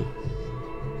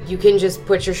 You can just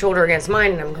put your shoulder against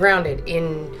mine and I'm grounded.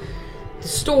 In the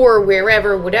store,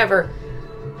 wherever, whatever.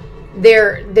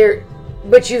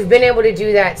 But you've been able to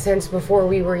do that since before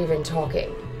we were even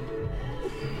talking.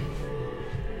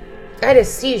 I had a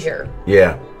seizure.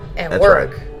 Yeah. At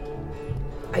work. Right.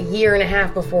 A year and a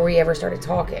half before we ever started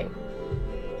talking.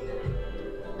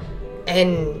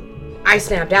 And I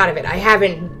snapped out of it. I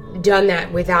haven't done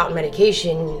that without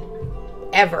medication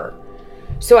ever.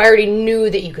 So I already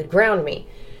knew that you could ground me.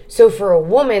 So for a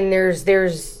woman,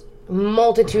 there's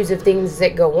multitudes of things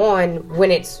that go on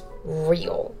when it's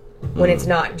real. When it's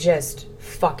not just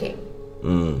fucking.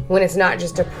 When it's not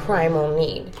just a primal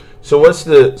need. We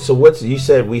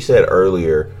said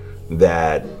earlier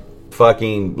that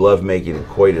fucking, lovemaking, and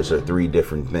coitus are 3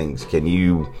 different things. Can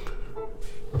you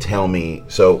tell me,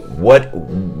 so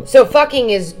fucking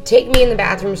is take me in the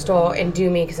bathroom stall and do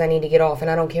me because I need to get off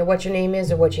and I don't care what your name is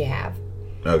or what you have.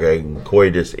 Okay,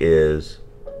 coitus is...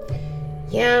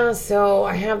 Yeah, so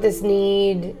I have this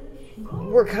need.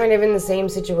 We're kind of in the same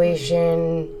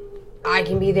situation. I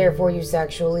can be there for you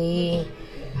sexually.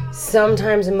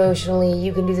 Sometimes emotionally.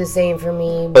 You can do the same for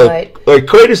me, but... Like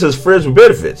coitus is friends with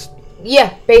benefits.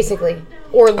 Yeah, basically.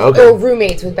 or Okay. or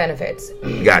roommates with benefits.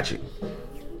 Got you.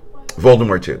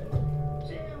 Voldemort 2.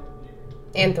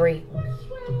 And 3.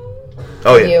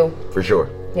 Oh yeah, You. for sure,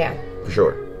 Yeah. for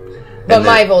sure. But And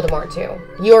my then- Voldemort 2.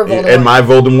 Your Voldemort. and my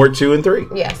Voldemort 2 and 3.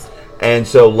 Yes. And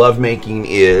so lovemaking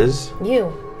is.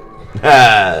 You.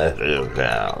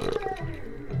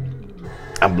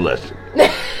 I'm blushing.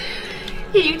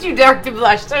 You too dark to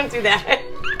blush. Don't do that.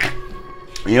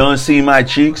 You don't see my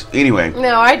cheeks? Anyway.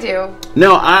 No, I do.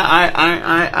 No,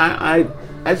 I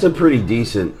that's a pretty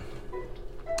decent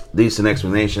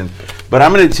explanation. But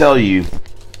I'm going to tell you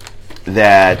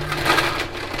that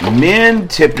men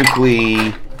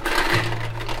typically,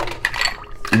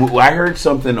 I heard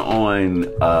something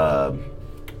on, I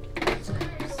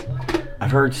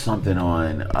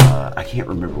can't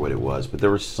remember what it was, but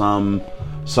there was some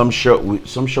show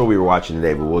we were watching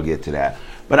today, but we'll get to that.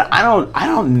 But I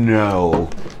don't know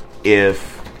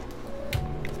if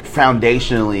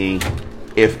foundationally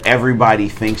if everybody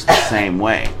thinks the same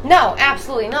way. No,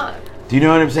 absolutely not. Do you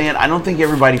know what I'm saying? I don't think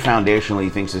everybody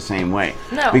foundationally thinks the same way.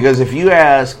 No. Because if you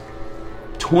ask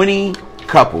 20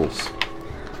 couples,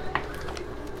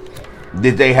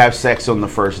 did they have sex on the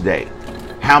first date?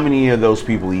 How many of those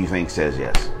people do you think says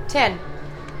yes? 10.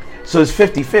 So it's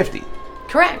 50-50.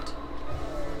 Correct.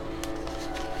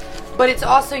 But it's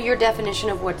also your definition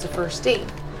of what's a first date.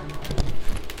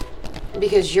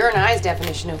 Because your and I's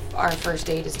definition of our first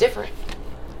date is different.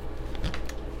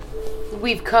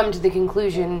 We've come to the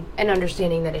conclusion and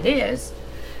understanding that it is.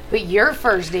 But your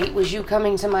first date was you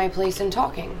coming to my place and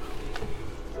talking.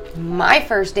 My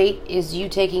first date is you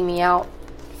taking me out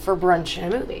for brunch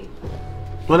and a movie.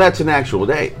 Well, that's an actual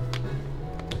date.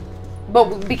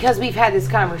 But because we've had this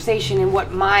conversation and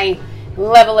what my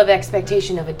level of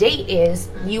expectation of a date is,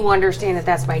 you understand that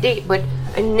that's my date. But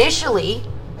initially,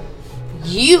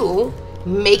 you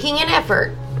making an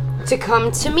effort to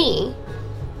come to me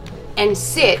and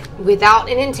sit without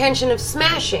an intention of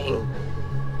smashing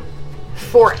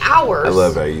for hours. I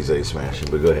love how you say smashing,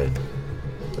 but go ahead.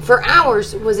 For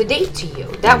hours was a date to you.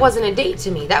 That wasn't a date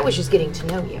to me. That was just getting to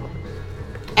know you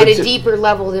at a deeper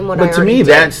level than what I But to already me,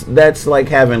 did. that's like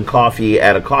having coffee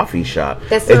at a coffee shop.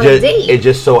 That's not a date. It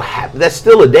just so that's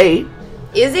still a date.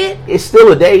 Is it? It's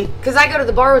still a date. Because I go to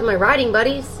the bar with my riding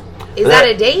buddies. Is that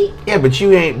a date? Yeah, but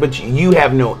you ain't. But you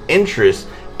have no interest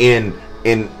in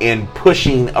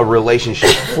pushing a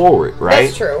relationship forward, right?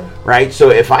 That's true. Right.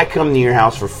 So if I come to your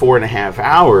house for 4.5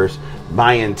 hours,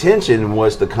 my intention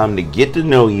was to come to get to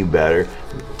know you better,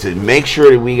 to make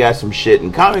sure that we got some shit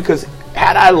in common. Because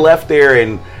had I left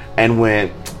there and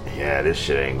went, yeah, this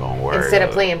shit ain't gonna work. Instead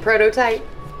of playing prototype.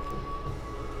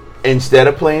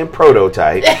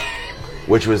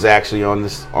 Which was actually on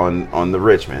this on the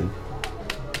Richmond.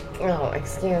 Oh,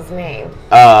 excuse me.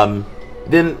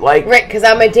 Then like Right, because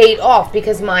I'm a date off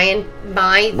because my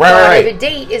thought right. of a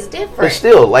date is different. But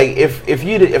still, like if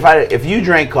you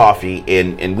drank coffee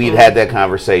and we'd had that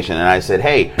conversation and I said,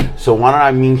 hey, so why don't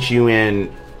I meet you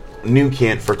in New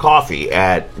Kent for coffee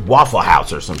at Waffle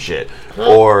House or some shit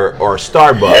or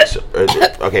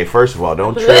Starbucks? Okay, first of all,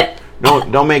 don't trip.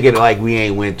 Don't make it like we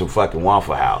ain't went to fucking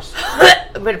Waffle House.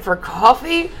 But for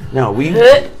coffee? No,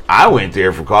 I went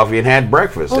there for coffee and had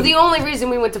breakfast. Well, the only reason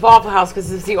we went to Waffle House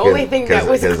because it's the only thing that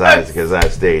was because I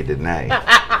stayed the night.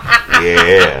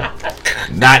 Yeah,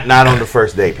 not on the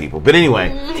first day, people. But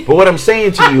anyway, but what I'm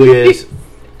saying to you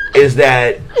is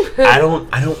that I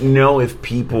don't know if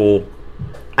people.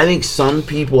 I think some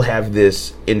people have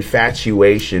this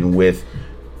infatuation with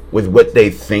what they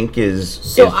think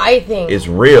is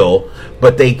real,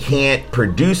 but they can't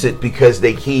produce it because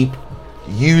they keep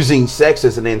using sex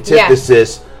as an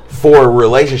antithesis for a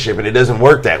relationship, and it doesn't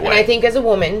work that way. And I think as a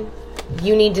woman,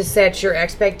 you need to set your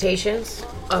expectations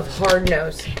of hard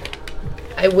nose.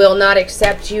 I will not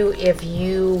accept you if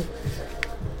you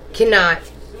cannot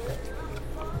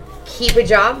keep a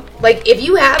job. Like, if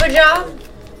you have a job,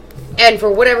 and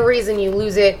for whatever reason you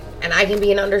lose it, and I can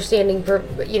be an understanding,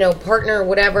 partner or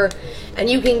whatever, and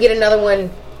you can get another one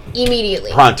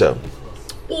immediately. Pronto.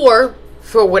 Or,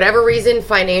 for whatever reason,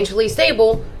 financially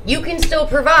stable, you can still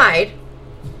provide.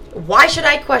 Why should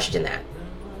I question that?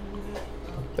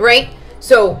 Right?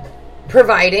 So,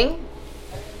 providing,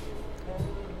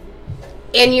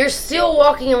 and you're still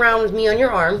walking around with me on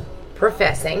your arm,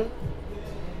 professing.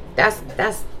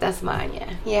 That's mine,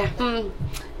 yeah. Yeah.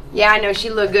 Yeah, I know she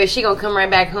look good. She gonna come right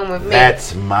back home with me.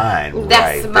 That's mine.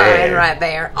 That's mine right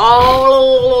there.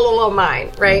 All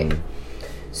mine, right? Mm.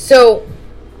 So,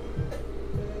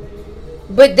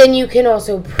 but then you can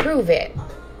also prove it.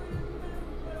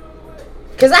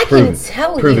 Because I can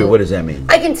tell you. Prove it. What does that mean?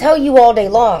 I can tell you all day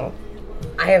long.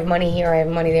 I have money here. I have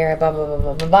money there. Blah blah blah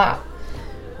blah blah blah.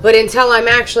 But until I'm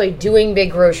actually doing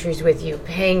big groceries with you,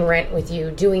 paying rent with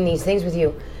you, doing these things with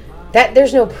you, that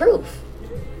there's no proof.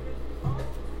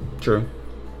 True.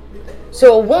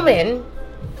 So a woman,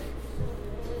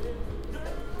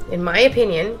 in my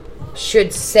opinion,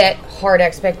 should set hard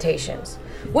expectations.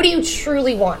 What do you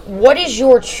truly want? What is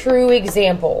your true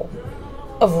example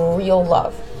of real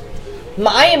love?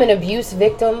 I am an abuse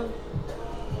victim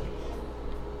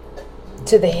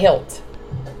to the hilt.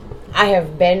 I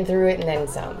have been through it and then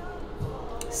some.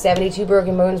 72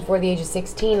 broken bones before the age of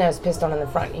 16. I was pissed on in the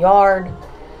front yard.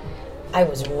 I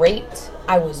was raped.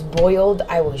 I was boiled.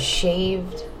 I was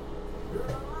shaved.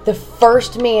 The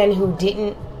first man who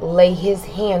didn't lay his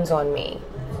hands on me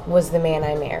was the man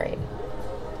I married.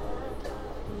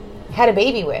 Had a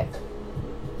baby with.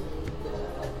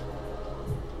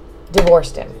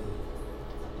 Divorced him.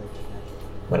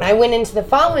 When I went into the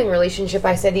following relationship,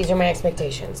 I said, these are my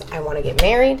expectations. I want to get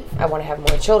married. I want to have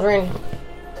more children.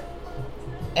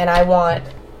 And I want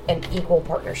an equal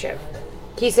partnership.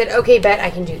 He said, okay, bet I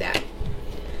can do that.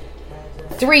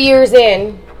 3 years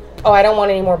in, oh, I don't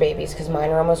want any more babies because mine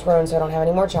are almost grown, so I don't have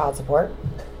any more child support.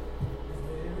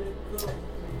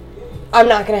 I'm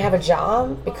not going to have a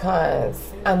job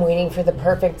because I'm waiting for the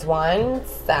perfect one.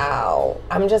 So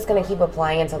I'm just going to keep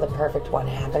applying until the perfect one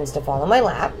happens to fall in my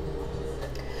lap.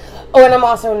 Oh, and I'm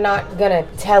also not going to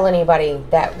tell anybody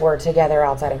that we're together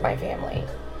outside of my family.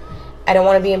 I don't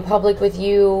want to be in public with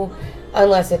you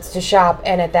unless it's to shop.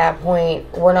 And at that point,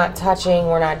 we're not touching.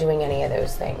 We're not doing any of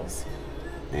those things.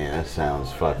 Man, that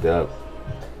sounds fucked up.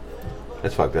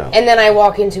 That's fucked up. And then I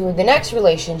walk into the next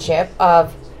relationship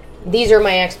of, these are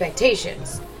my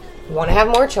expectations. I want to have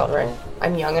more children.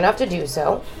 I'm young enough to do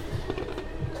so.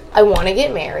 I want to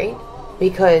get married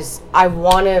because I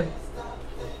want to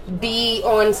be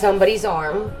on somebody's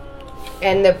arm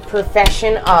and the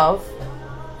profession of,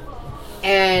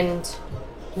 and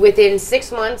within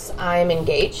 6 months I'm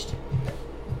engaged,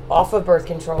 off of birth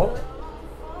control,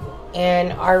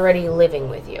 and already living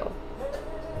with you.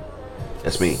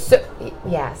 That's me. So,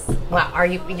 yes. Wow. Are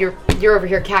you're over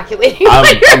here calculating?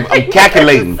 I'm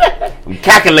calculating. I'm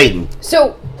calculating.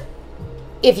 So,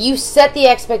 if you set the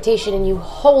expectation and you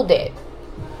hold it,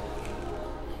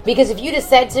 because if you'd have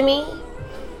said to me,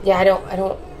 yeah,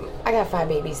 I got 5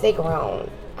 babies. They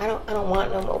grown. I don't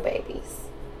want no more babies.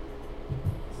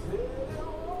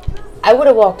 I would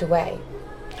have walked away.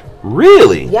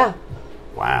 Really? Yeah.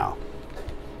 Wow.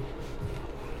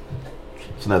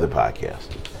 It's another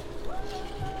podcast.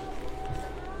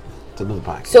 It's another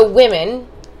podcast. So women,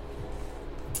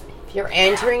 if you're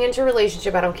entering into a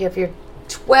relationship, I don't care if you're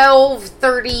 12,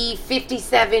 30,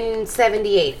 57,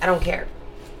 78. I don't care.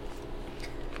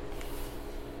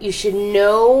 You should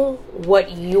know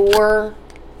what your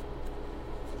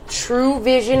true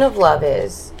vision of love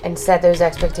is and set those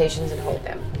expectations and hold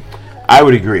them. I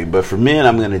would agree, but for men,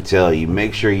 I'm going to tell you,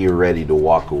 make sure you're ready to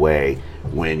walk away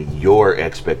when your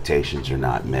expectations are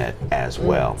not met as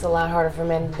well. It's a lot harder for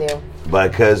men to do.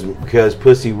 Because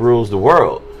pussy rules the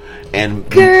world. And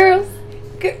Girls.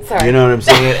 Sorry. You know what I'm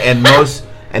saying?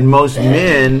 And most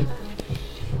men,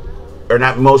 or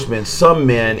not most men, some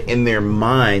men in their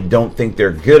mind don't think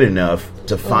they're good enough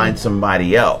to find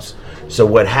somebody else. So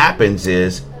what happens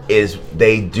is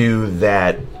they do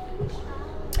that.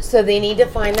 So they need to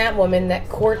find that woman that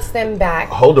courts them back.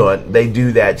 Hold on. They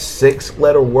do that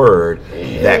 6-letter word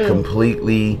that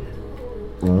completely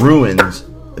ruins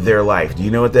their life. Do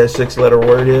you know what that 6-letter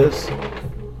word is?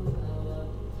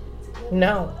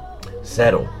 No.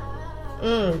 Settle.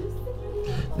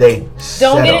 They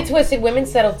settle. Don't get it twisted. Women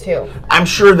settle too. I'm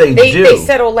sure they do. They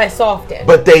settle less often.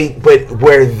 But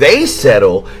where they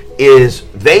settle is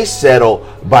they settle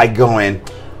by going,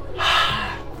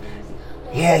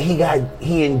 yeah,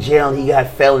 he in jail, he got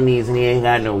felonies and he ain't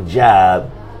got no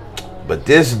job. But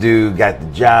this dude got the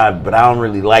job, but I don't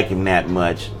really like him that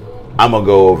much. I'm gonna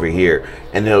go over here.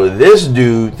 And then this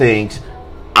dude thinks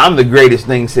I'm the greatest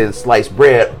thing since sliced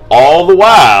bread. All the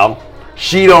while,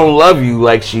 she don't love you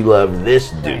like she loved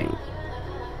this dude.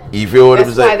 You feel what I'm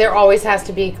saying? That's why there always has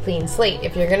to be a clean slate.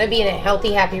 If you're going to be in a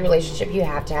healthy, happy relationship, you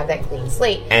have to have that clean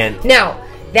slate. And now,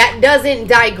 that doesn't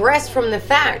digress from the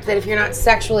fact that if you're not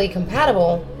sexually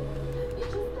compatible,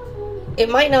 it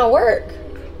might not work.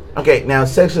 Okay, now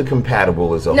sexually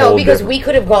compatible is a whole No, because different... we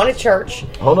could have gone to church.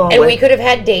 Hold on, and wait. we could have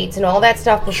had dates and all that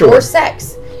stuff before Sure.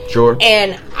 sex. Sure.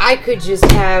 And I could just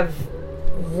have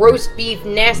roast beef,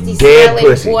 nasty Dead smelling,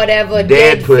 pussy. whatever,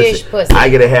 Dead fish pussy. I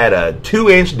could have had a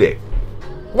 2-inch dick.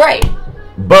 Right.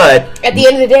 But at the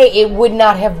end of the day, it would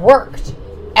not have worked.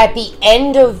 At the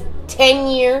end of 10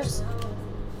 years,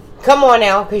 come on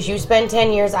now, because you spent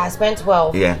 10 years, I spent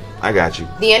 12. yeah, I got you.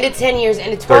 The end of 10 years,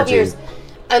 end of 12 13. years,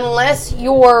 unless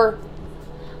you're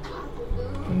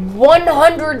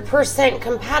 100%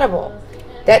 compatible,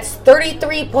 that's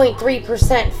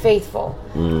 33.3% faithful,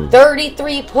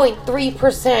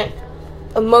 33.3%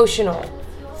 emotional,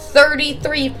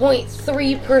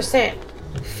 33.3%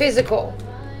 physical.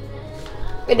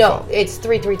 No, it's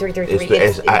 3. I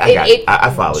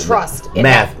follow you. Trust. The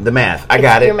math. I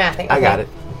got it. You're mathing. Okay. I got it.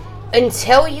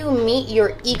 Until you meet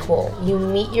your equal, you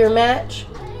meet your match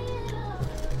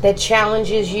that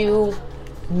challenges you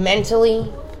mentally,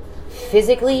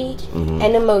 physically,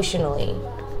 and emotionally.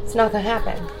 It's not going to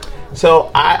happen.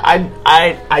 So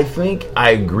I think I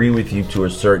agree with you to a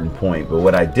certain point, but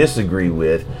what I disagree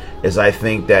with is I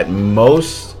think that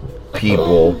most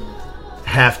people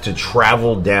have to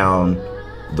travel down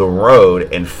the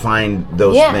road and find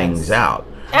those things out.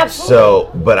 Absolutely. So,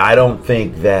 but I don't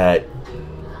think that.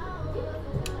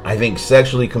 I think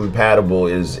sexually compatible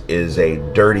is a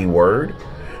dirty word,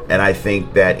 and I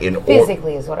think that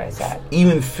physically is what I said.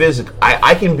 Even physically,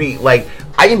 I can be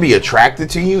attracted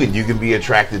to you, and you can be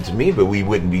attracted to me, but we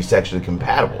wouldn't be sexually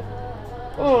compatible,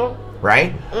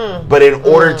 right? But in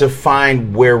order to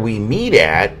find where we meet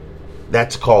at,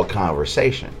 that's called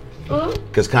conversation,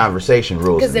 because conversation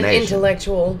rules the nation. Because an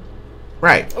intellectual,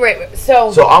 right?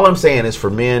 So all I'm saying is, for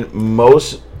men,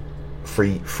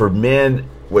 for men,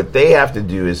 what they have to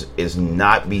do is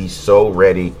not be so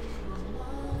ready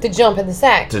to jump in the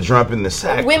sack.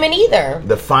 Women either.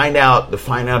 To find out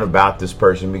about this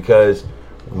person, because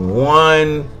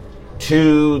 1,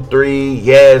 2, 3,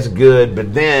 it's good,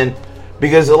 but then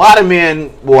because a lot of men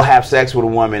will have sex with a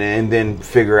woman and then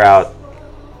figure out,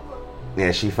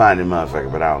 she fine a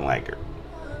motherfucker, but I don't like her.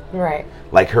 Right.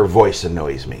 Like, her voice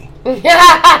annoys me.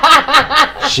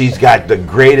 She's got the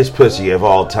greatest pussy of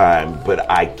all time,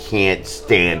 but I can't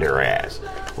stand her ass.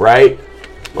 Right?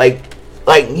 Like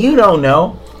you don't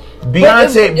know.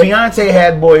 Beyonce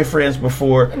had boyfriends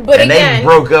before, they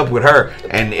broke up with her,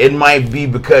 and it might be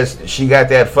because she got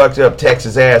that fucked up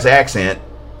Texas ass accent.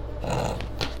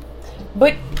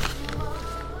 But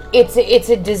it's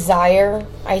a desire,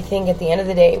 I think, at the end of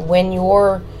the day, when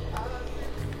you're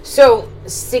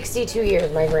 62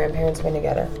 years my grandparents have been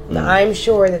together. I'm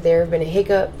sure that there have been a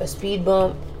hiccup, a speed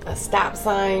bump, a stop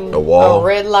sign, a wall, a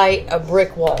red light, a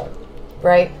brick wall,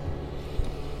 right?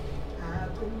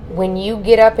 When you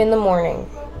get up in the morning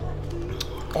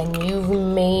and you've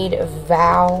made a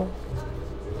vow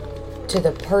to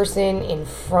the person in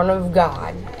front of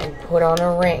God and put on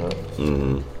a ring,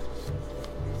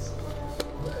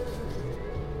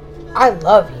 I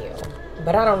love you,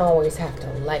 but I don't always have to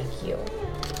like you.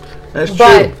 That's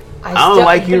true. I don't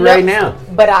like you right now.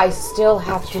 But I still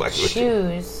have to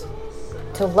choose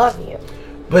to love you.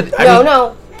 But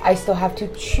I still have to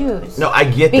choose. No, I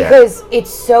get that. Because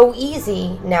it's so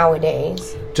easy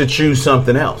nowadays to choose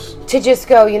something else. To just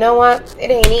go, you know what? It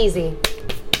ain't easy.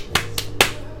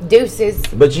 Deuces.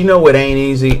 But you know what ain't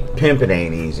easy? Pimping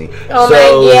ain't easy. Oh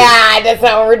that's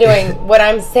not what we're doing. What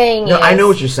I'm saying is... No, I know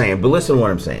what you're saying, but listen to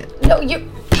what I'm saying. No,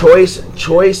 you... Choice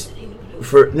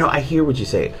No, I hear what you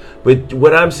say. But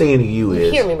what I'm saying to you is...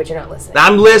 You hear me, but you're not listening.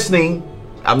 I'm listening.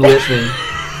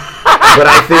 But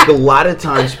I think a lot of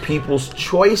times people's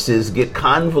choices get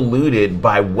convoluted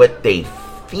by what they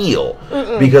feel.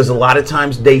 Because a lot of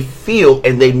times they feel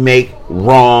and they make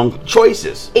wrong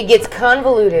choices. It gets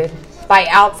convoluted by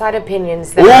outside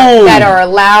opinions that are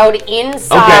allowed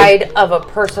inside of a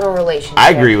personal relationship. I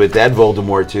agree with that.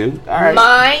 Voldemort too. All right.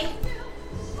 My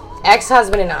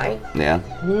ex-husband and I. Yeah.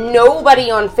 Nobody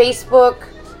on Facebook,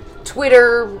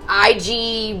 Twitter,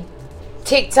 IG,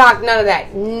 TikTok, none of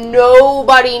that.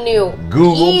 Nobody knew.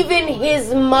 Google. Even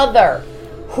his mother,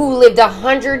 who lived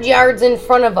 100 yards in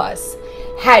front of us,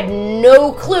 had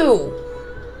no clue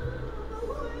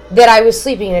that I was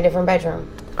sleeping in a different bedroom.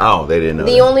 Oh, they didn't know.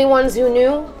 The only ones who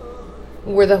knew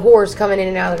were the whores coming in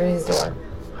and out of his door.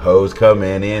 Hoes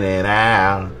coming in and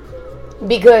out.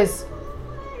 Because...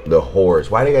 The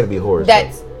whores. Why they gotta be whores?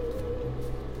 That's...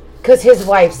 Because his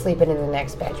wife's sleeping in the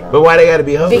next bedroom. But why they gotta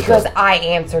be hoes? Because I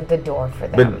answered the door for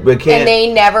them. But can't... And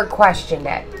they never questioned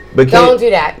it. But don't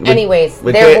do that. Anyways,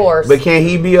 they're whores. But can't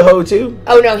he be a hoe too?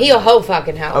 Oh no, he a hoe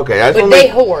fucking hoe. Okay, but they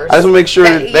whores. I just want to make sure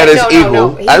that is equal.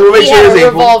 No. I just want to make sure it's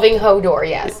equal. Revolving hoe door,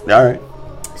 yes. All right.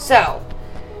 So...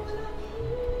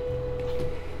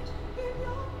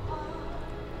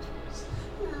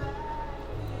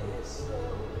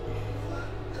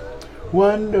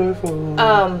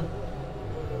 Wonderful.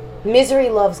 Misery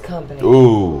loves company.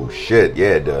 Ooh, shit.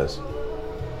 Yeah, it does.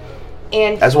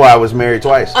 And that's why I was married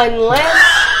twice. Unless...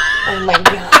 oh, my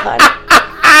God.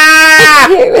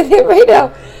 I'm here with it right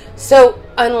now. So,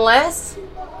 unless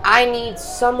I need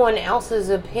someone else's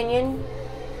opinion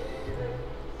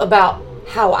about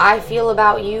how I feel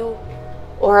about you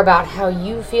or about how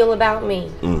you feel about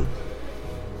me,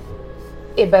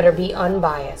 it better be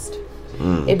unbiased.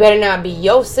 It better not be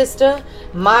your sister,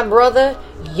 my brother,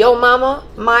 your mama,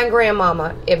 my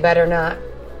grandmama. It better not.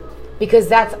 Because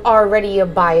that's already a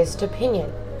biased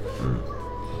opinion.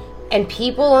 And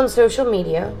people on social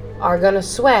media are going to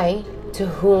sway to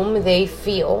whom they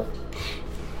feel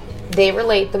they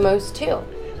relate the most to.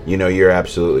 You know, you're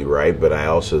absolutely right, but I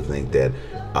also think that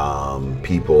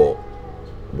people,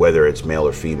 whether it's male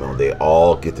or female, they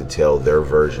all get to tell their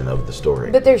version of the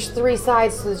story. But there's 3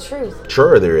 sides to the truth.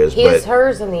 Sure, there is. His, but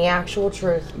hers, and the actual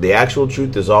truth. the actual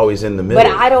truth is always in the middle.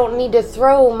 But I don't need to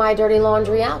throw my dirty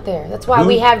laundry out there. That's why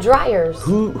we have dryers.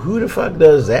 Who the fuck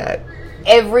does that?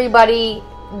 Everybody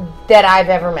that I've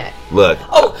ever met. Look.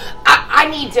 Oh, I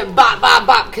need to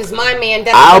bop, because my man...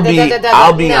 I'll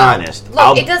be honest.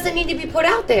 Look, it doesn't need to be put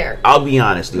out there. I'll be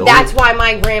honest. That's why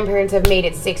my grandparents have made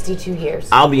it 62 years.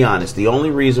 I'll be honest. The only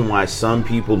reason why some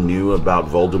people knew about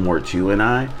Voldemort 2 and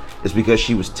I is because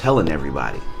she was telling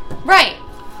everybody. Right.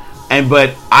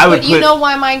 But you know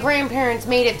why my grandparents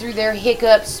made it through their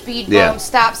hiccups, speed bumps,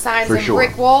 stop signs, and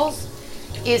brick walls?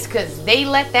 Is because they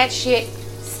let that shit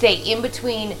stay in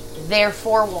between their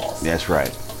 4 walls. That's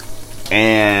right.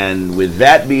 And with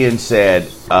that being said,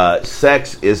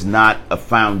 sex is not a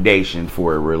foundation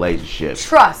for a relationship.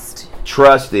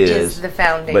 Trust is the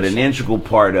foundation. But an integral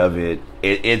part of it.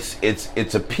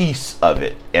 It's a piece of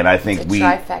it, and I think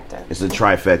trifecta. It's a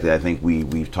trifecta. I think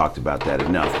we've talked about that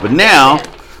enough. But now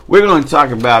we're going to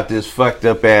talk about this fucked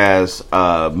up ass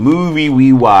movie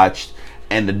we watched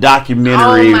and the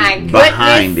documentary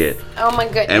behind it. Oh my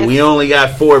goodness! And we only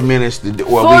got 4 minutes to do.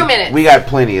 Well, 4 minutes. We got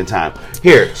plenty of time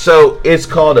here. So it's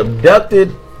called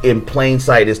 "Abducted in Plain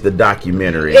Sight." Is the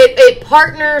documentary? It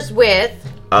partners with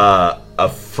a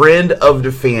friend of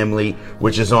the family,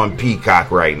 which is on Peacock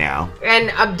right now. And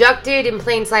Abducted in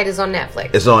Plain Sight is on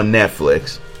Netflix. It's on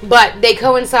Netflix. But they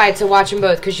coincide, so watch them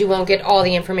both because you won't get all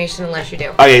the information unless you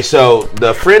do. Okay, so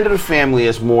the friend of the family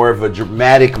is more of a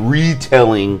dramatic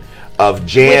retelling of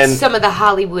Jan. With some of the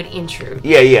Hollywood intrude.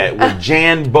 Yeah, with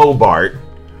Jan Bobart,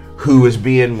 who is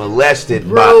being molested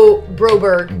by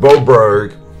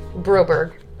Broberg,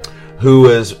 who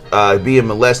is being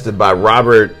molested by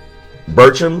Robert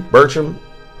Bertram,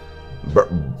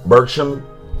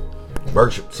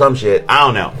 some shit. I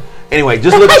don't know. Anyway,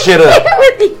 just look the shit up.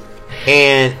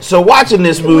 And so watching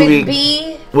this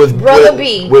movie with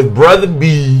Brother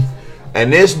B,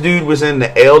 and this dude was in the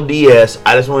LDS.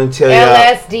 I just want to tell you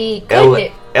LSD,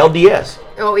 LDS.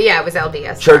 Oh yeah, it was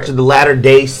LDS. Church of the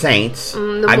Latter-day Saints.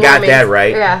 I got that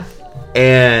right. Yeah.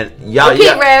 And y'all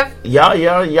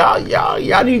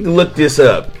need to look this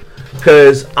up.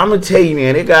 Because I'm going to tell you,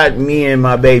 man, it got me and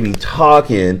my baby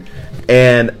talking,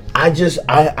 and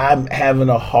I'm having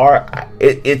a hard...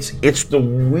 It's the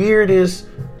weirdest,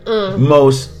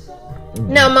 most...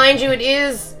 Now, mind you, it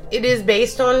is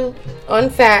based on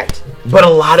fact. But a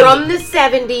lot from the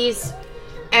 70s,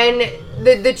 and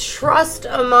the trust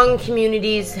among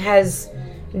communities has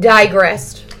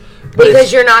digressed.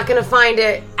 Because you're not going to find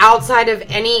it outside of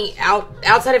any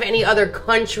other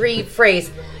country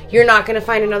phrase. You're not going to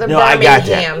find another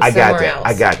Birmingham somewhere else.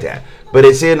 I got that. But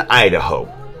it's in Idaho.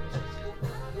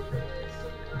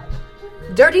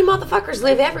 Dirty motherfuckers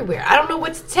live everywhere. I don't know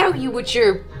what to tell you with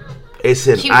your It's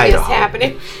in Idaho.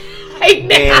 happening right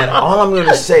now. And all I'm going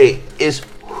to say is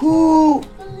who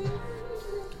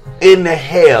in the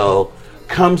hell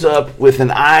comes up with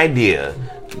an idea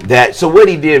that... So what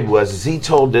he did was he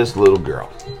told this little girl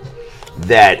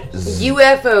that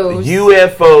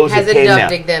UFOs has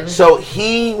abducted them. So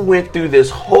he went through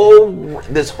this whole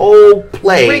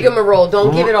play, rigmarole.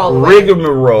 Don't give it all away.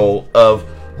 Rigmarole of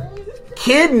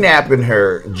kidnapping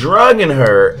her, drugging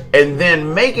her, and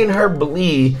then making her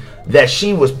believe that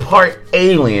she was part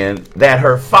alien, that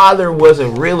her father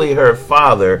wasn't really her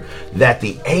father, that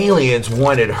the aliens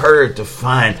wanted her to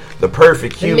find the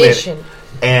perfect human, mission.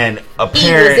 And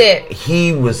apparently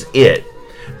he was it.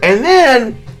 And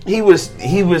then he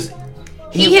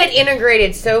had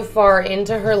integrated so far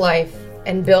into her life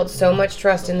and built so much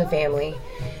trust in the family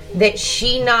that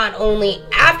she not only,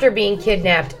 after being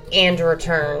kidnapped and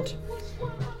returned,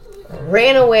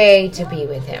 ran away to be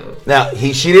with him. Now,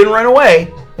 she didn't run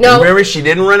away. No. Remember, she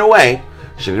didn't run away.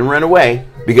 She didn't run away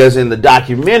because in the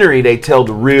documentary they tell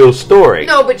the real story.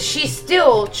 No, but she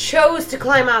still chose to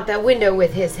climb out that window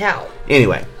with his help.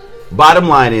 Anyway, bottom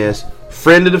line is,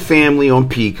 friend of the family on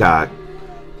Peacock.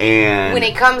 And when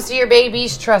it comes to your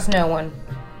babies, trust no one.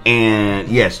 And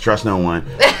yes, trust no one.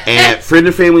 And friend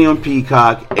of the family on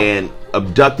Peacock and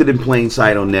Abducted in Plain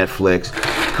Sight on Netflix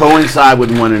coincide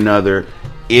with one another.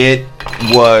 It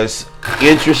was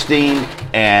interesting,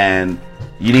 and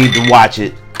you need to watch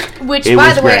it. Which, It by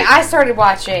was the way, great. I started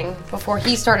watching before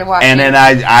he started watching. And then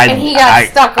And he got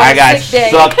stuck on I a got sick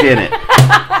day. sucked in it.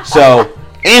 So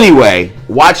anyway,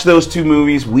 watch those two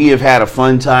movies. We have had a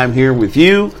fun time here with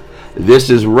you. This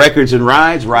is Records and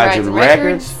Rides and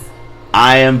Records.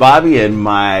 I am Bobby, and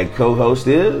my co-host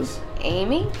is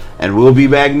Amy. And we'll be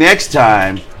back next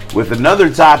time with another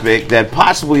topic that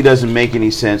possibly doesn't make any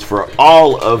sense for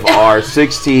all of our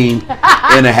 16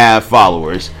 and a half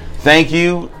followers. Thank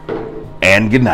you, and good night.